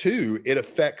those two, it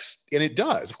affects, and it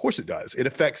does, of course it does. It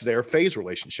affects their phase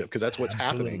relationship because that's what's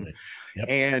happening. Yep.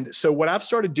 And so what I've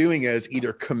started doing is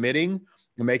either committing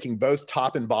and making both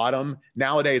top and bottom.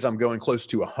 Nowadays, I'm going close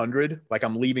to 100. Like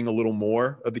I'm leaving a little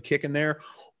more of the kick in there,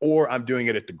 or I'm doing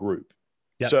it at the group.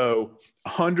 Yep. So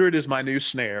 100 is my new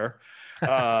snare.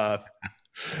 The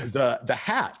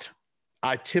hat,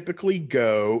 I typically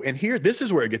go, and here, this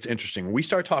is where it gets interesting. When we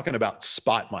start talking about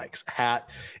spot mics, hat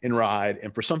and ride,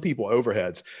 and for some people,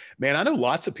 overheads, man, I know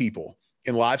lots of people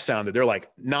in live sound that they're like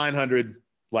 900,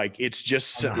 like it's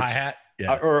just on the hi-hat,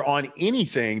 or on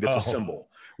anything that's a cymbal,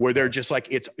 where they're just like,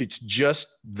 it's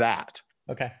just that.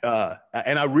 Okay.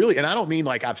 And I don't mean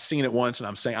like I've seen it once and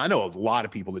I'm saying, I know a lot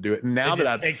of people that do it. And now that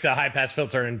I've take the high pass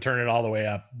filter and turn it all the way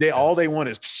up. All they want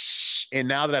is psh, and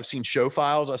now that I've seen show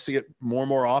files, I see it more and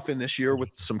more often this year with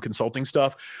some consulting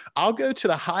stuff. I'll go to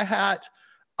the hi-hat.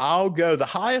 The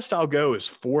highest I'll go is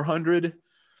 400.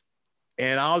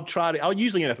 And I'll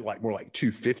usually end up like more like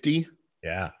 250.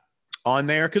 Yeah. On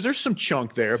there, because there's some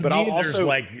chunk there, but I'll also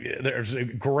there's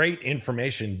great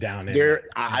information down in there.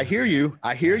 I hear you,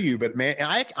 but man,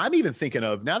 and I'm even thinking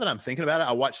of, now that I'm thinking about it,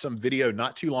 I watched some video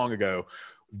not too long ago,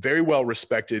 very well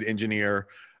respected engineer,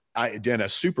 and a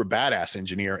super badass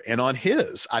engineer, and on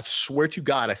his, I swear to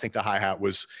God, I think the hi-hat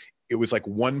was like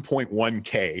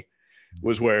 1.1K,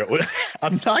 was where it was.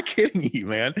 I'm not kidding you,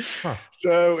 man. Huh.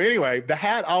 So anyway, the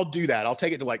hat, I'll do that. I'll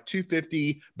take it to like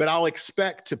 250, but I'll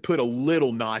expect to put a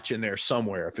little notch in there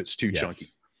somewhere if it's too chunky.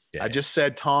 Yeah, I just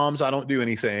said toms, I don't do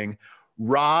anything.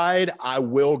 Ride, I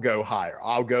will go higher.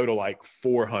 I'll go to like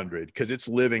 400 because it's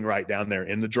living right down there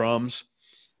in the drums.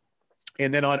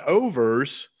 And then on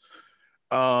overs,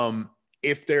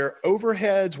 if they're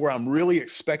overheads where I'm really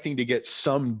expecting to get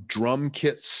some drum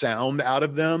kit sound out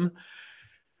of them,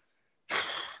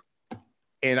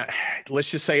 and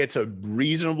let's just say it's a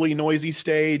reasonably noisy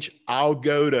stage, I'll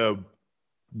go to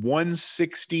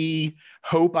 160,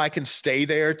 hope I can stay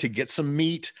there to get some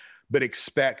meat, but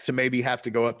expect to maybe have to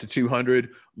go up to 200.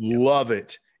 Love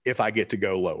it if I get to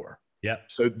go lower. Yeah.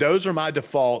 So those are my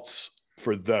defaults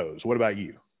for those. What about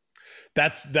you?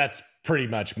 That's pretty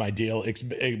much my deal,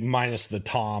 minus the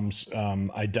toms.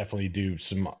 I definitely do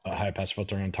some high pass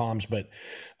filtering on toms, but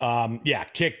yeah,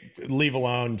 kick, leave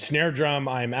alone. Snare drum,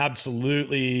 I'm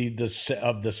absolutely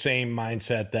of the same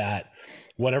mindset that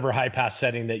whatever high pass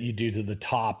setting that you do to the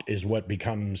top is what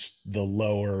becomes the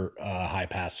lower high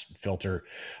pass filter,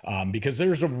 because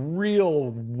there's a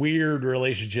real weird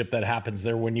relationship that happens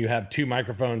there when you have two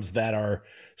microphones that are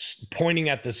pointing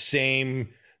at the same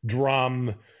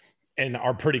drum and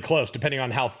are pretty close, depending on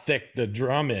how thick the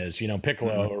drum is, you know,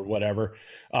 piccolo or whatever.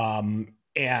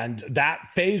 And that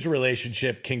phase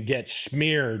relationship can get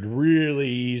smeared really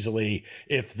easily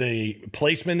if the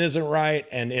placement isn't right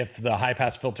and if the high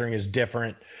pass filtering is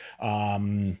different.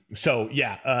 So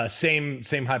yeah, same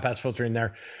high pass filtering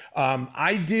there.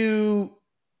 I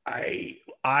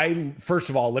first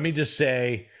of all, let me just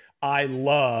say, I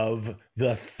love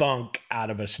the thunk out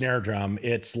of a snare drum.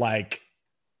 It's like,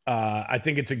 I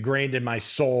think it's ingrained in my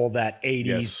soul, that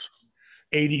 80s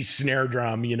snare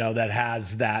drum, you know, that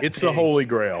has that. It's the holy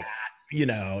grail. You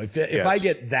know, if I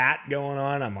get that going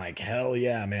on, I'm like, hell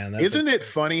yeah, man. Isn't it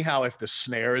funny how if the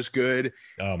snare is good,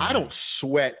 I don't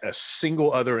sweat a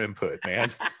single other input,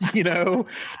 man. You know,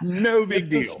 no big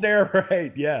deal. Snare,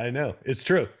 right? Yeah, I know. It's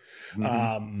true.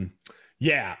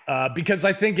 Yeah, because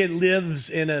I think it lives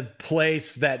in a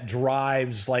place that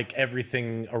drives like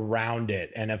everything around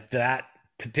it. And if that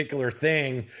particular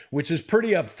thing, which is pretty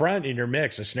upfront in your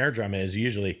mix, a snare drum is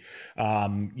usually,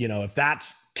 you know, if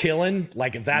that's killing,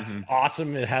 like if that's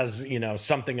awesome, it has, you know,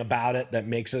 something about it that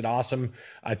makes it awesome,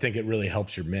 I think it really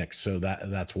helps your mix. So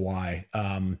that's why.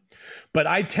 But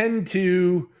I tend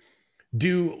to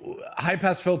do high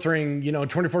pass filtering, you know,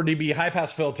 24 dB high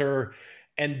pass filter,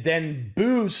 and then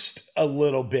boost a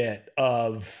little bit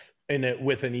in it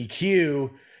with an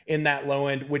EQ in that low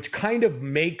end, which kind of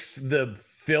makes the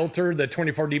filter, the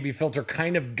 24 dB filter,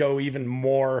 kind of go even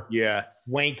more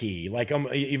wanky, like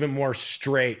even more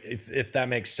straight, if that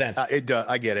makes sense. It does.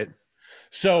 I get it.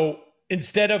 So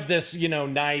instead of this, you know,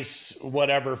 nice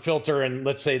whatever filter, and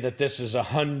let's say that this is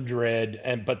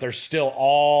 100, but there's still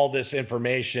all this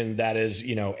information that is,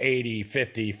 you know, 80,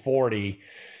 50, 40.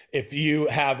 If you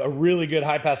have a really good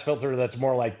high pass filter that's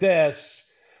more like this,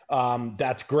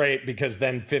 that's great, because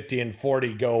then 50 and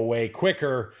 40 go away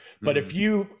quicker. But if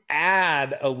you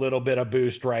add a little bit of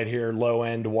boost right here, low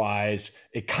end wise,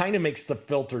 it kind of makes the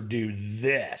filter do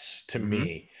this to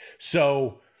me.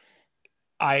 So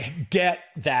I get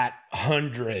that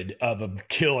 100 of a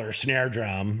killer snare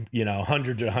drum, you know,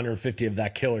 100 to 150 of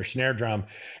that killer snare drum,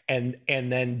 and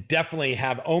then definitely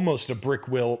have almost a brick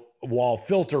wall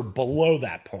filter below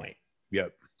that point.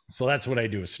 Yep. So that's what I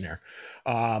do with snare.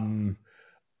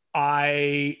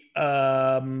 I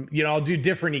you know, I'll do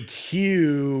different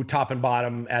EQ top and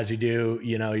bottom as you do.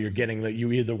 You know, you're getting that,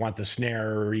 you either want the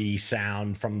snare-y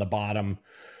sound from the bottom,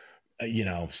 you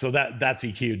know, so that's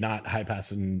EQ, not high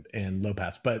pass and low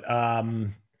pass. But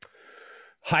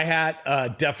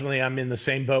hi-hat, definitely I'm in the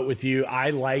same boat with you.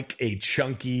 I like a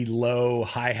chunky low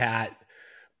hi-hat,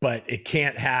 but it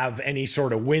can't have any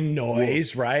sort of wind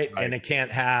noise, right? And it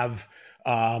can't have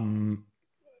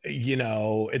you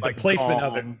know, like the placement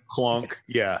of it, clunk.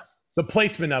 Yeah. The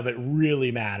placement of it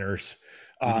really matters.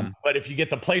 But if you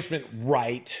get the placement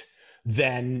right,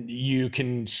 then you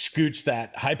can scooch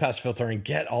that high pass filter and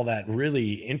get all that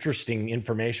really interesting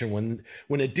information.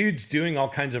 When a dude's doing all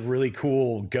kinds of really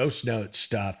cool ghost note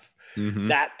stuff,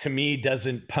 that to me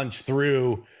doesn't punch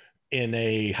through in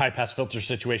a high pass filter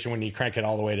situation when you crank it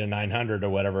all the way to 900 or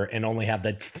whatever and only have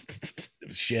that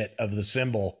shit of the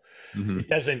cymbal.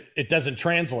 It doesn't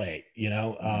translate, you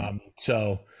know?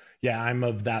 So yeah, I'm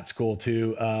of that school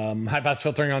too. High pass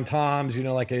filtering on toms, you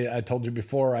know, like I told you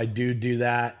before, I do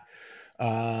that.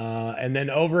 And then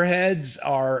overheads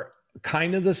are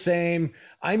kind of the same.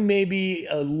 I may be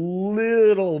a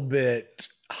little bit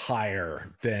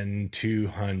higher than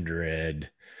 200.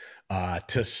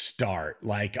 to start.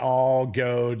 Like I'll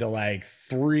go to like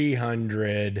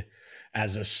 300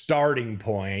 as a starting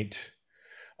point,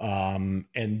 and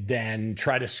then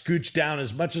try to scooch down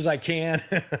as much as I can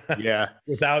Yeah.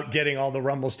 without getting all the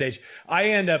rumble stage. I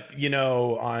end up,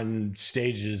 on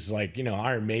stages like,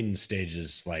 Iron Maiden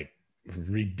stages, like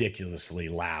ridiculously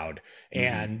loud.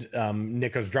 And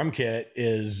Nico's drum kit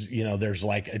is, there's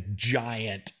like a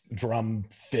giant drum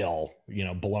fill,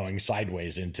 blowing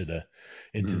sideways into the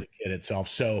kit itself.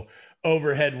 So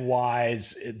overhead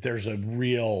wise, there's a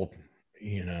real,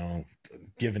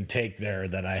 give and take there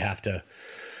that I have to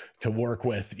work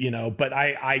with, but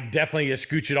I definitely just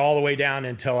scooch it all the way down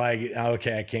until I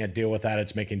can't deal with that.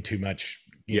 It's making too much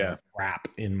crap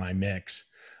in my mix,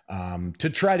 to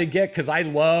try to get, because I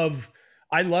love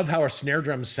how a snare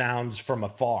drum sounds from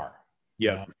afar.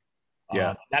 Yeah.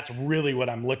 That's really what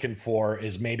I'm looking for,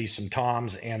 is maybe some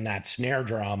toms and that snare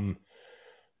drum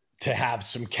to have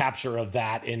some capture of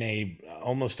that in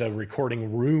almost a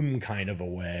recording room kind of a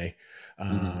way.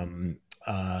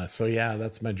 So yeah,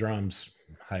 that's my drums.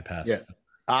 High pass. Yeah.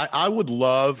 I would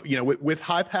love, with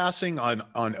high passing on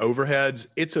overheads,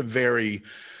 it's a very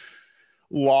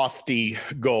lofty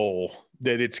goal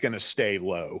that it's going to stay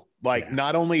low. Like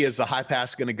not only is the high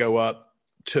pass going to go up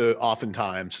to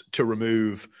oftentimes to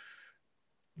remove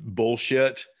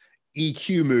bullshit,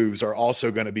 EQ moves are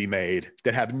also going to be made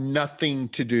that have nothing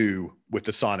to do with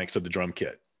the sonics of the drum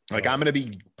kit. Like I'm going to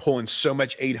be pulling so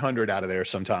much 800 out of there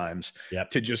sometimes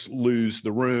to just lose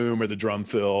the room or the drum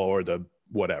fill or the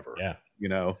whatever. Yeah.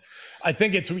 I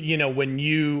think it's, when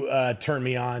you turn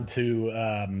me on to,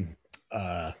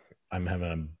 I'm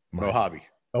having a Mojave.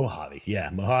 Yeah.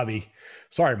 Mojave.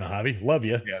 Sorry, Mojave. Love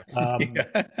you.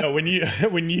 Yeah. No, when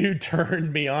you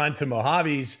turned me on to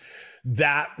Mojave's,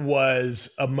 that was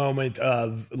a moment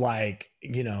of like,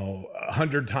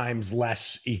 100 times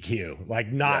less EQ,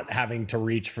 like not having to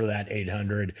reach for that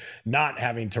 800, not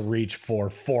having to reach for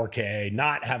 4K,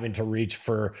 not having to reach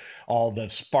for all the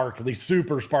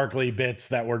super sparkly bits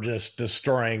that were just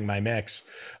destroying my mix.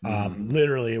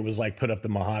 Literally, it was like put up the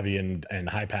Mojave and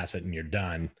high pass it and you're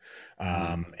done.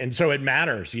 And so it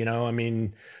matters, I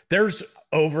mean, there's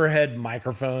overhead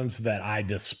microphones that I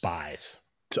despise.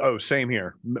 Oh, same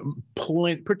here.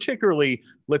 Particularly,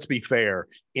 let's be fair,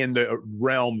 in the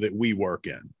realm that we work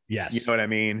in. Yes. You know what I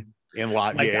mean?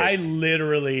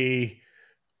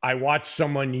 I watched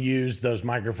someone use those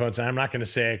microphones, and I'm not going to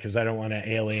say it because I don't want to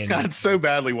alienate. I'd so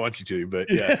badly want you to, but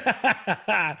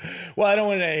yeah. Well, I don't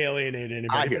want to alienate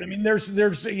anybody. I mean, there's,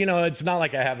 it's not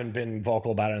like I haven't been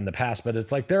vocal about it in the past, but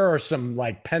it's like there are some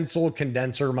like pencil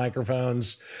condenser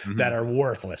microphones that are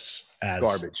worthless as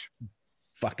garbage.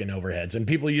 Fucking overheads, and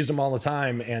people use them all the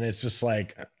time, and it's just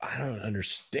like, I don't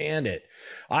understand it.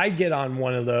 I get on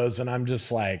one of those and I'm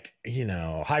just like,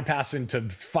 high passing to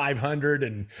 500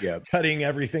 and cutting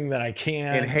everything that I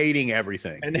can and hating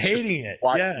everything and hating it.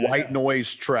 White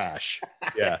noise trash.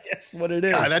 Yeah. That's what it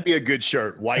is. That'd be a good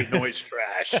shirt. White noise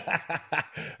trash.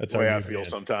 That's the way I feel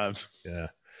sometimes. Yeah.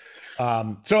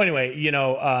 So anyway,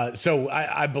 so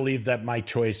I believe that my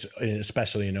choice,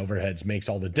 especially in overheads, makes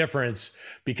all the difference,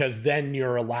 because then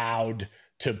you're allowed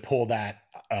to pull that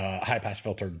high pass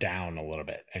filter down a little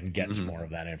bit and get some more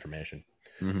of that information.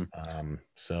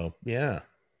 So yeah.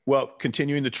 Well,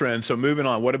 continuing the trend. So moving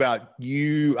on, what about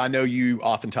you? I know you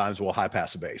oftentimes will high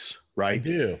pass a bass, right? I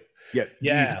do. Yeah. Do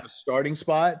you have a starting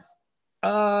spot?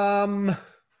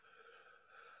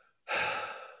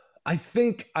 I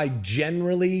think I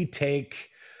generally take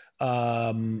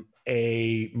a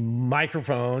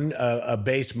microphone, a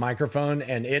bass microphone,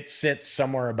 and it sits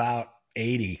somewhere about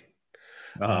 80.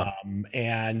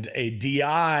 And a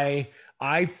DI,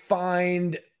 I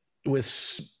find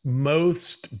with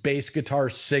most bass guitar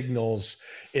signals,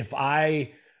 if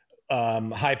I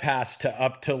high pass to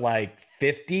up to like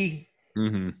 50,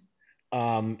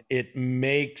 it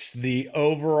makes the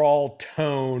overall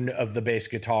tone of the bass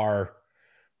guitar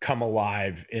come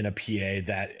alive in a PA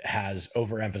that has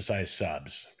overemphasized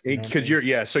subs. Because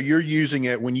so you're using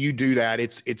it when you do that.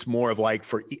 It's more of like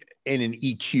in an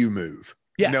EQ move,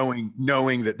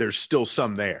 knowing that there's still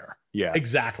some there. Yeah,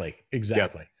 exactly.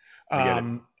 Yep.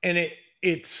 And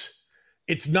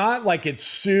it's not like it's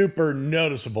super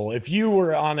noticeable. If you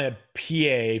were on a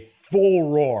PA full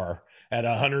roar at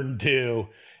 102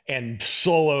 and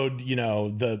soloed,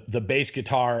 the bass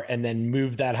guitar and then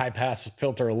move that high pass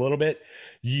filter a little bit,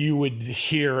 you would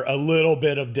hear a little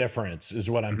bit of difference, is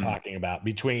what I'm talking about,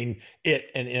 between it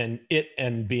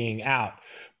and being out.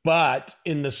 But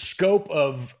in the scope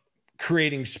of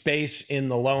creating space in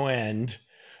the low end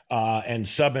and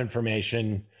sub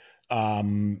information,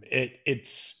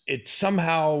 It's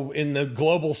somehow in the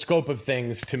global scope of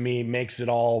things, to me, makes it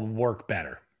all work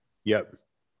better. Yep.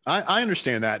 I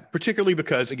understand that, particularly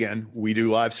because, again, we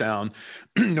do live sound.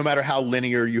 No matter how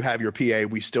linear you have your PA,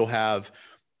 we still have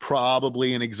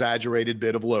probably an exaggerated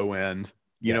bit of low end.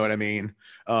 You know what I mean?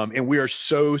 And we are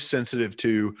so sensitive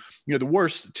to, the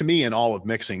worst, to me, in all of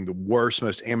mixing, the worst,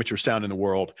 most amateur sound in the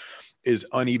world is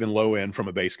uneven low end from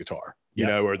a bass guitar,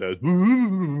 or those,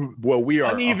 well, we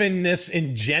are unevenness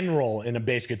in general in a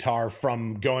bass guitar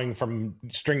from going from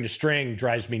string to string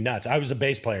drives me nuts. I was a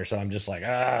bass player, so I'm just like,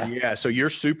 yeah. So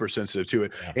you're super sensitive to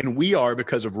it. Yeah. And we are,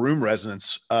 because of room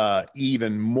resonance,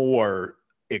 even more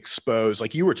exposed.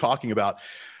 Like you were talking about,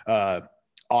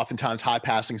 oftentimes high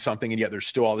passing something, and yet there's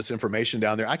still all this information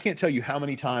down there. I can't tell you how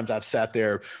many times I've sat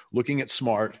there looking at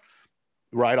Smart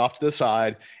right off to the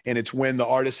side, and it's when the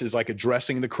artist is like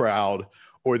addressing the crowd,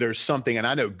 or there's something, and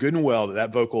I know good and well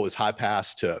that vocal is high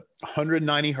passed to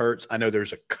 190 hertz. I know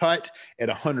there's a cut at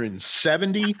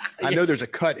 170. I know there's a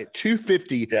cut at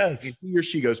 250. Yes. And he or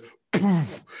she goes,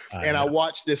 poof, and I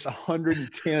watch this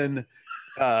 110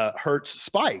 hertz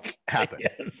spike happen.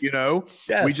 Yes.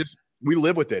 We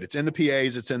live with it. It's in the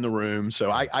PAs, it's in the room.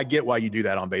 So I get why you do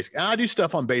that on bass. And I do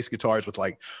stuff on bass guitars with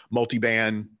like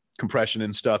multi-band compression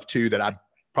and stuff too, that I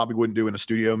probably wouldn't do in a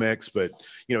studio mix, but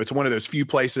it's one of those few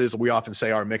places we often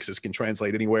say our mixes can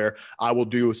translate anywhere. I will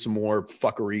do some more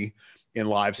fuckery in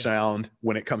live sound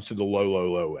when it comes to the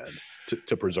low end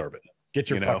to preserve it.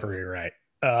 Get your fuckery right.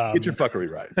 Get your fuckery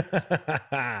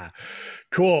right.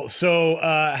 Cool. So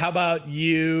how about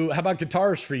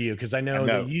guitars for you? Because I know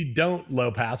that you don't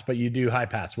low pass, but you do high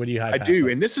pass. What do you high pass? I do.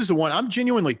 And this is the one I'm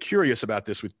genuinely curious about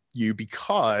this with you,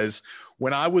 because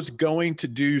when I was going to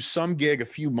do some gig a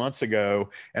few months ago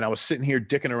and I was sitting here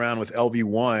dicking around with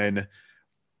LV1,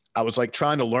 I was like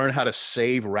trying to learn how to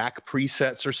save rack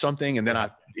presets or something. And then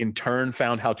I in turn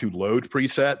found how to load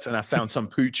presets, and I found some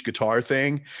Pooch guitar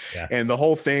thing. Yeah. And the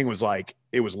whole thing was like,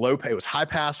 it was high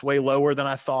pass, way lower than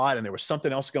I thought. And there was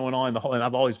something else going on and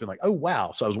I've always been like, oh,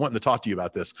 wow. So I was wanting to talk to you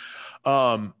about this.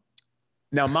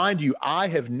 Now, mind you, I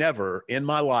have never in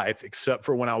my life, except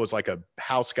for when I was like a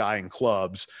house guy in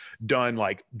clubs, done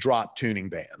like drop tuning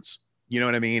bands. You know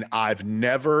what I mean? I've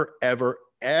never, ever,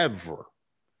 ever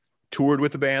toured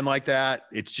with a band like that.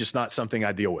 It's just not something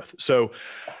I deal with. So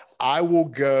I will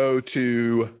go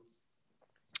to,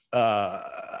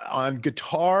 on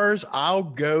guitars,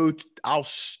 I'll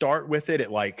start with it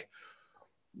at like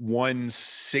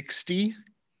 160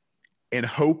 and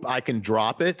hope I can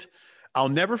drop it. I'll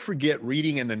never forget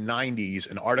reading in the 90s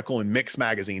an article in Mix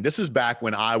magazine. This is back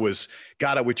when I wish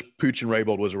Pooch and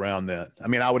Rabold was around then. I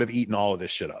mean, I would have eaten all of this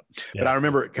shit up. Yeah. But I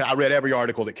remember I read every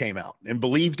article that came out and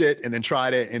believed it, and then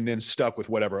tried it, and then stuck with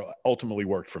whatever ultimately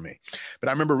worked for me. But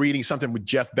I remember reading something with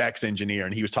Jeff Beck's engineer,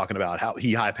 and he was talking about how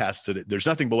he high passed it. There's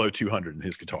nothing below 200 in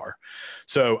his guitar.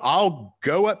 So I'll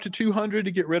go up to 200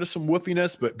 to get rid of some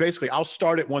woofiness, but basically I'll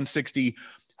start at 160,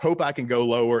 hope I can go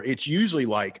lower. It's usually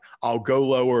like I'll go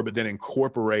lower, but then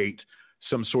incorporate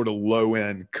some sort of low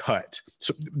end cut.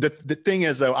 So the thing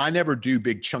is, though, I never do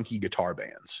big chunky guitar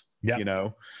bands,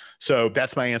 so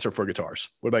that's my answer for guitars.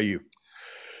 What about you?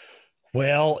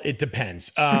 Well, it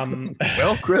depends.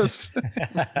 Well, Chris,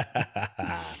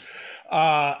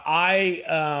 I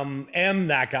am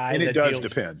that guy. And it does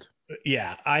depend.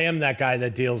 Yeah, I am that guy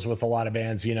that deals with a lot of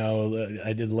bands.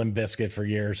 I did Limp Bizkit for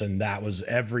years, and that was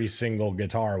every single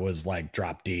guitar was like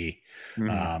drop D.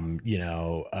 And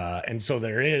so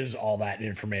there is all that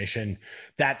information.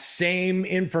 That same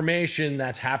information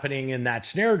that's happening in that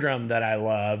snare drum that I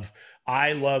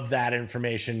love that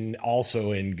information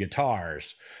also in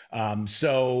guitars.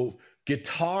 So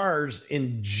guitars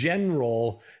in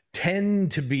general tend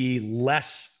to be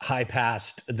less high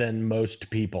passed than most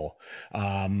people.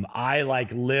 I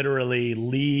like literally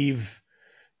leave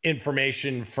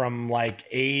information from like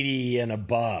 80 and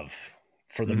above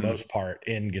for the most part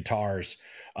in guitars,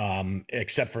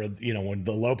 except for, when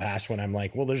the low pass, when I'm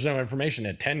like, well, there's no information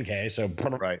at 10K. So,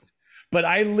 right. But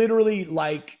I literally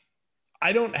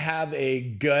I don't have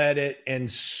a gut it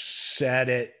and set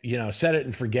it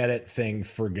and forget it thing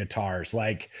for guitars.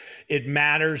 Like, it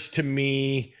matters to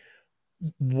me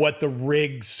what the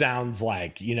rig sounds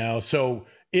like, so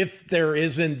if there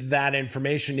isn't that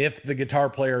information, if the guitar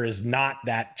player is not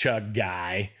that chug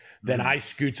guy, then I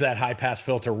scooch that high pass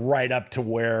filter right up to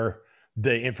where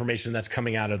the information that's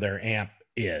coming out of their amp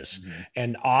is.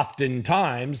 And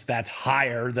oftentimes that's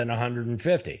higher than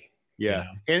 150. Yeah.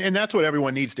 And that's what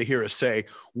everyone needs to hear us say.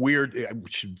 We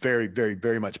should very, very,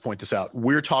 very much point this out.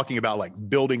 We're talking about like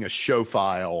building a show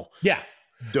file. Yeah.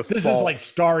 This is like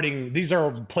starting. These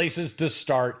are places to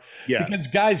start. Yeah. Because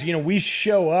guys, you know, we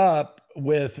show up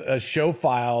with a show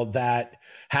file that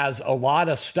has a lot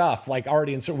of stuff like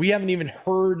already. And so we haven't even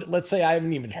heard, let's say I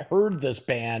haven't even heard this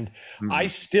band. I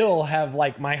still have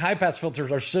like my high pass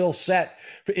filters are still set.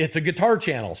 It's a guitar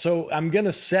channel. So I'm going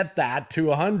to set that to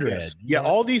 100. Yes. Yeah.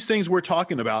 All these things we're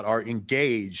talking about are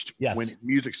engaged when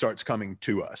music starts coming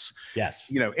to us. Yes.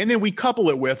 You know, and then we couple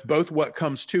it with both what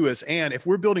comes to us. And if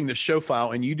we're building the show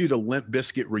file and you do the Limp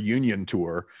Bizkit reunion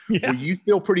tour, well, you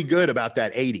feel pretty good about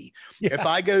that 80. Yeah. If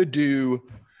I go do,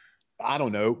 I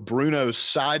don't know, Bruno's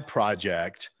side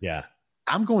project. Yeah.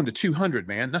 I'm going to 200,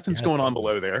 man. Nothing's going on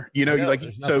below there. You know, like,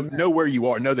 so know where you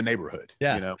are, know the neighborhood.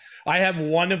 Yeah. You know, I have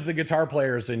one of the guitar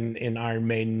players in Iron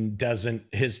Maiden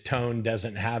his tone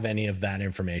doesn't have any of that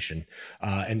information.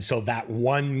 And so that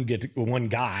one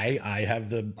guy, I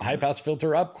have the high pass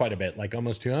filter up quite a bit, like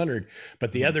almost 200,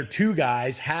 but the other two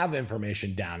guys have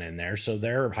information down in there. So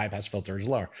their high pass filter is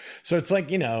lower. So it's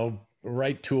like, you know,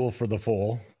 right tool for the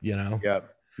full, you know?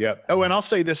 Yep. Yep. Oh, and I'll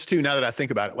say this too, now that I think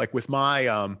about it, like with my,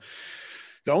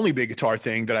 the only big guitar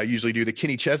thing that I usually do, the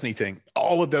Kenny Chesney thing,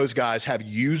 all of those guys have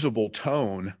usable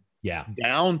tone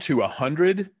down to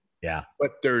 100. Yeah.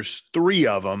 But there's 3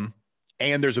 of them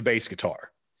and there's a bass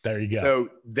guitar. There you go.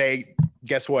 So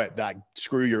guess what? Like,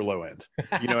 screw your low end.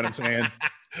 You know what I'm saying?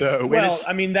 So well,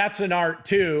 I mean, that's an art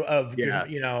too of,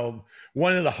 you know,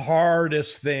 one of the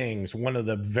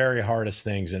very hardest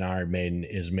things in Iron Maiden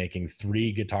is making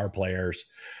 3 guitar players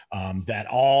that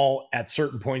all at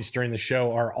certain points during the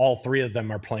show all 3 of them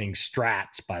are playing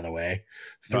strats, by the way,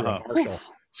 through a Marshall.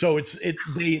 So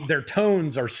their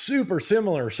tones are super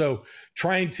similar. So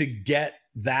trying to get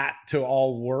that to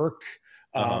all work,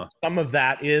 some of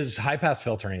that is high pass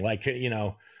filtering, like, you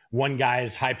know, one guy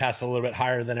is high pass a little bit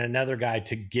higher than another guy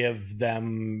to give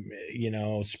them, you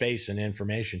know, space and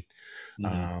information.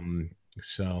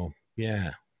 So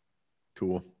yeah.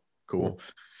 Cool.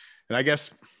 And I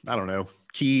guess, I don't know,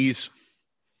 keys.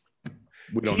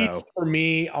 We don't know. For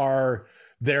me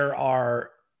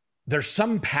there's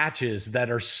some patches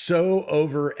that are so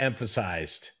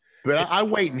overemphasized. But I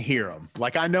wait and hear them.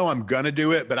 Like, I know I'm going to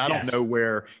do it, but I don't know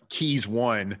where keys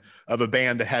 1 of a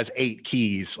band that has 8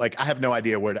 keys. Like, I have no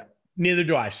idea where to. Neither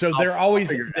do I. So they're always,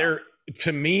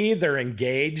 to me, they're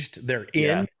engaged, they're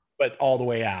in, but all the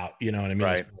way out, you know what I mean?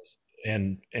 Right.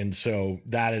 And so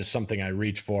that is something I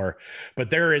reach for, but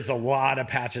there is a lot of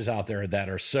patches out there that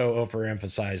are so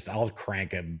overemphasized. I'll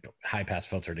crank a high pass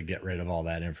filter to get rid of all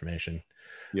that information.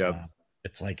 Yeah.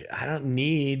 It's like, I don't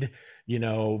need, you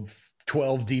know,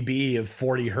 12 dB of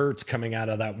 40 hertz coming out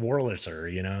of that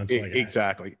Wurlitzer, you know? It's like,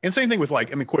 exactly. And same thing with,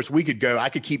 like, I mean, of course I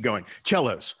could keep going,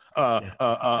 cellos,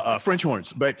 French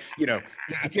horns, but, you know,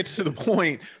 it gets to the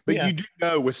point, but you do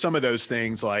know with some of those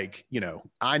things, like, you know,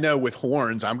 I know with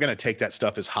horns, I'm going to take that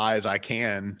stuff as high as I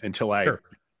can until I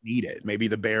need it. Maybe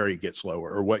the Barry gets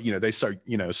lower or what, you know, they start,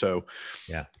 you know, so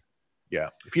yeah.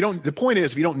 The point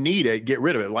is, if you don't need it, get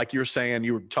rid of it. Like you're saying,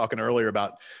 you were talking earlier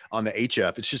about on the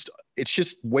HF, it's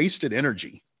just wasted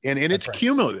energy, and it's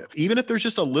cumulative. Even if there's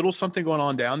just a little something going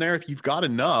on down there, if you've got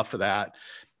enough of that,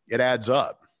 it adds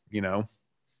up, you know?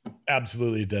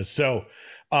 Absolutely it does. So,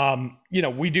 you know,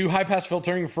 we do high pass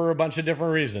filtering for a bunch of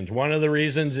different reasons. One of the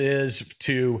reasons is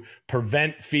to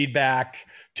prevent feedback,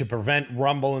 to prevent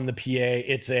rumble in the PA.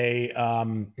 It's a,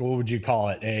 what would you call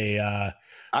it?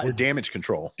 Damage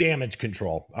control. Damage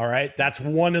control. All right. That's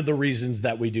one of the reasons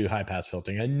that we do high pass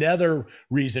filtering. Another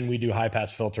reason we do high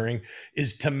pass filtering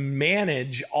is to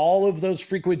manage all of those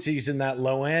frequencies in that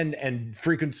low end and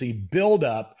frequency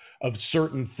buildup of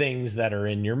certain things that are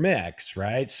in your mix.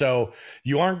 Right. So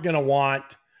you aren't going to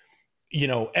want, you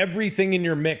know, everything in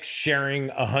your mix sharing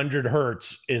 100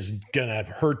 hertz is gonna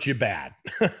hurt you bad.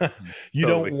 You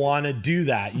don't want to do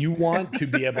that. You want to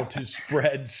be able to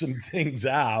spread some things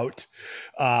out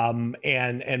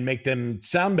and make them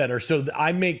sound better. So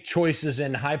I make choices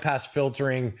in high pass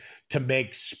filtering to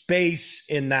make space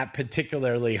in that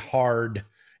particularly hard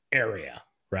area.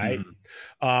 Right.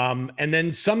 And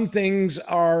then some things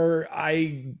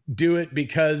I do it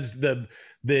because the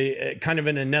kind of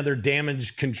in another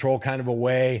damage control kind of a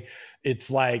way.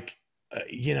 It's like,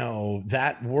 you know,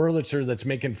 that Wurlitzer that's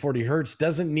making 40 hertz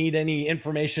doesn't need any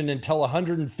information until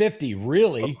 150,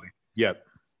 really. Totally. Yep.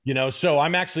 You know, so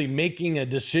I'm actually making a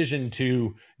decision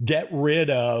to get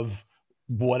rid of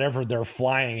whatever they're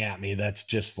flying at me. That's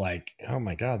just like, oh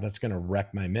my God, that's going to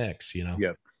wreck my mix, you know?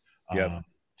 Yep.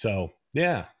 So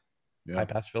yeah. High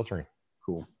pass filtering.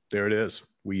 Cool. There it is.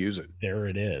 We use it. There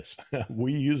it is.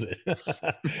 We use it.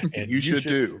 And you should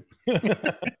too.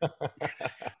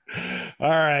 All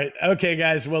right. Okay,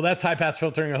 guys. Well, that's high pass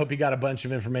filtering. I hope you got a bunch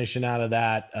of information out of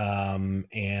that.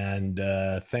 And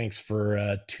thanks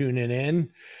for tuning in.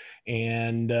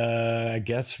 And I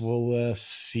guess we'll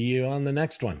see you on the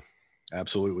next one.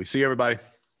 Absolutely. See you, everybody.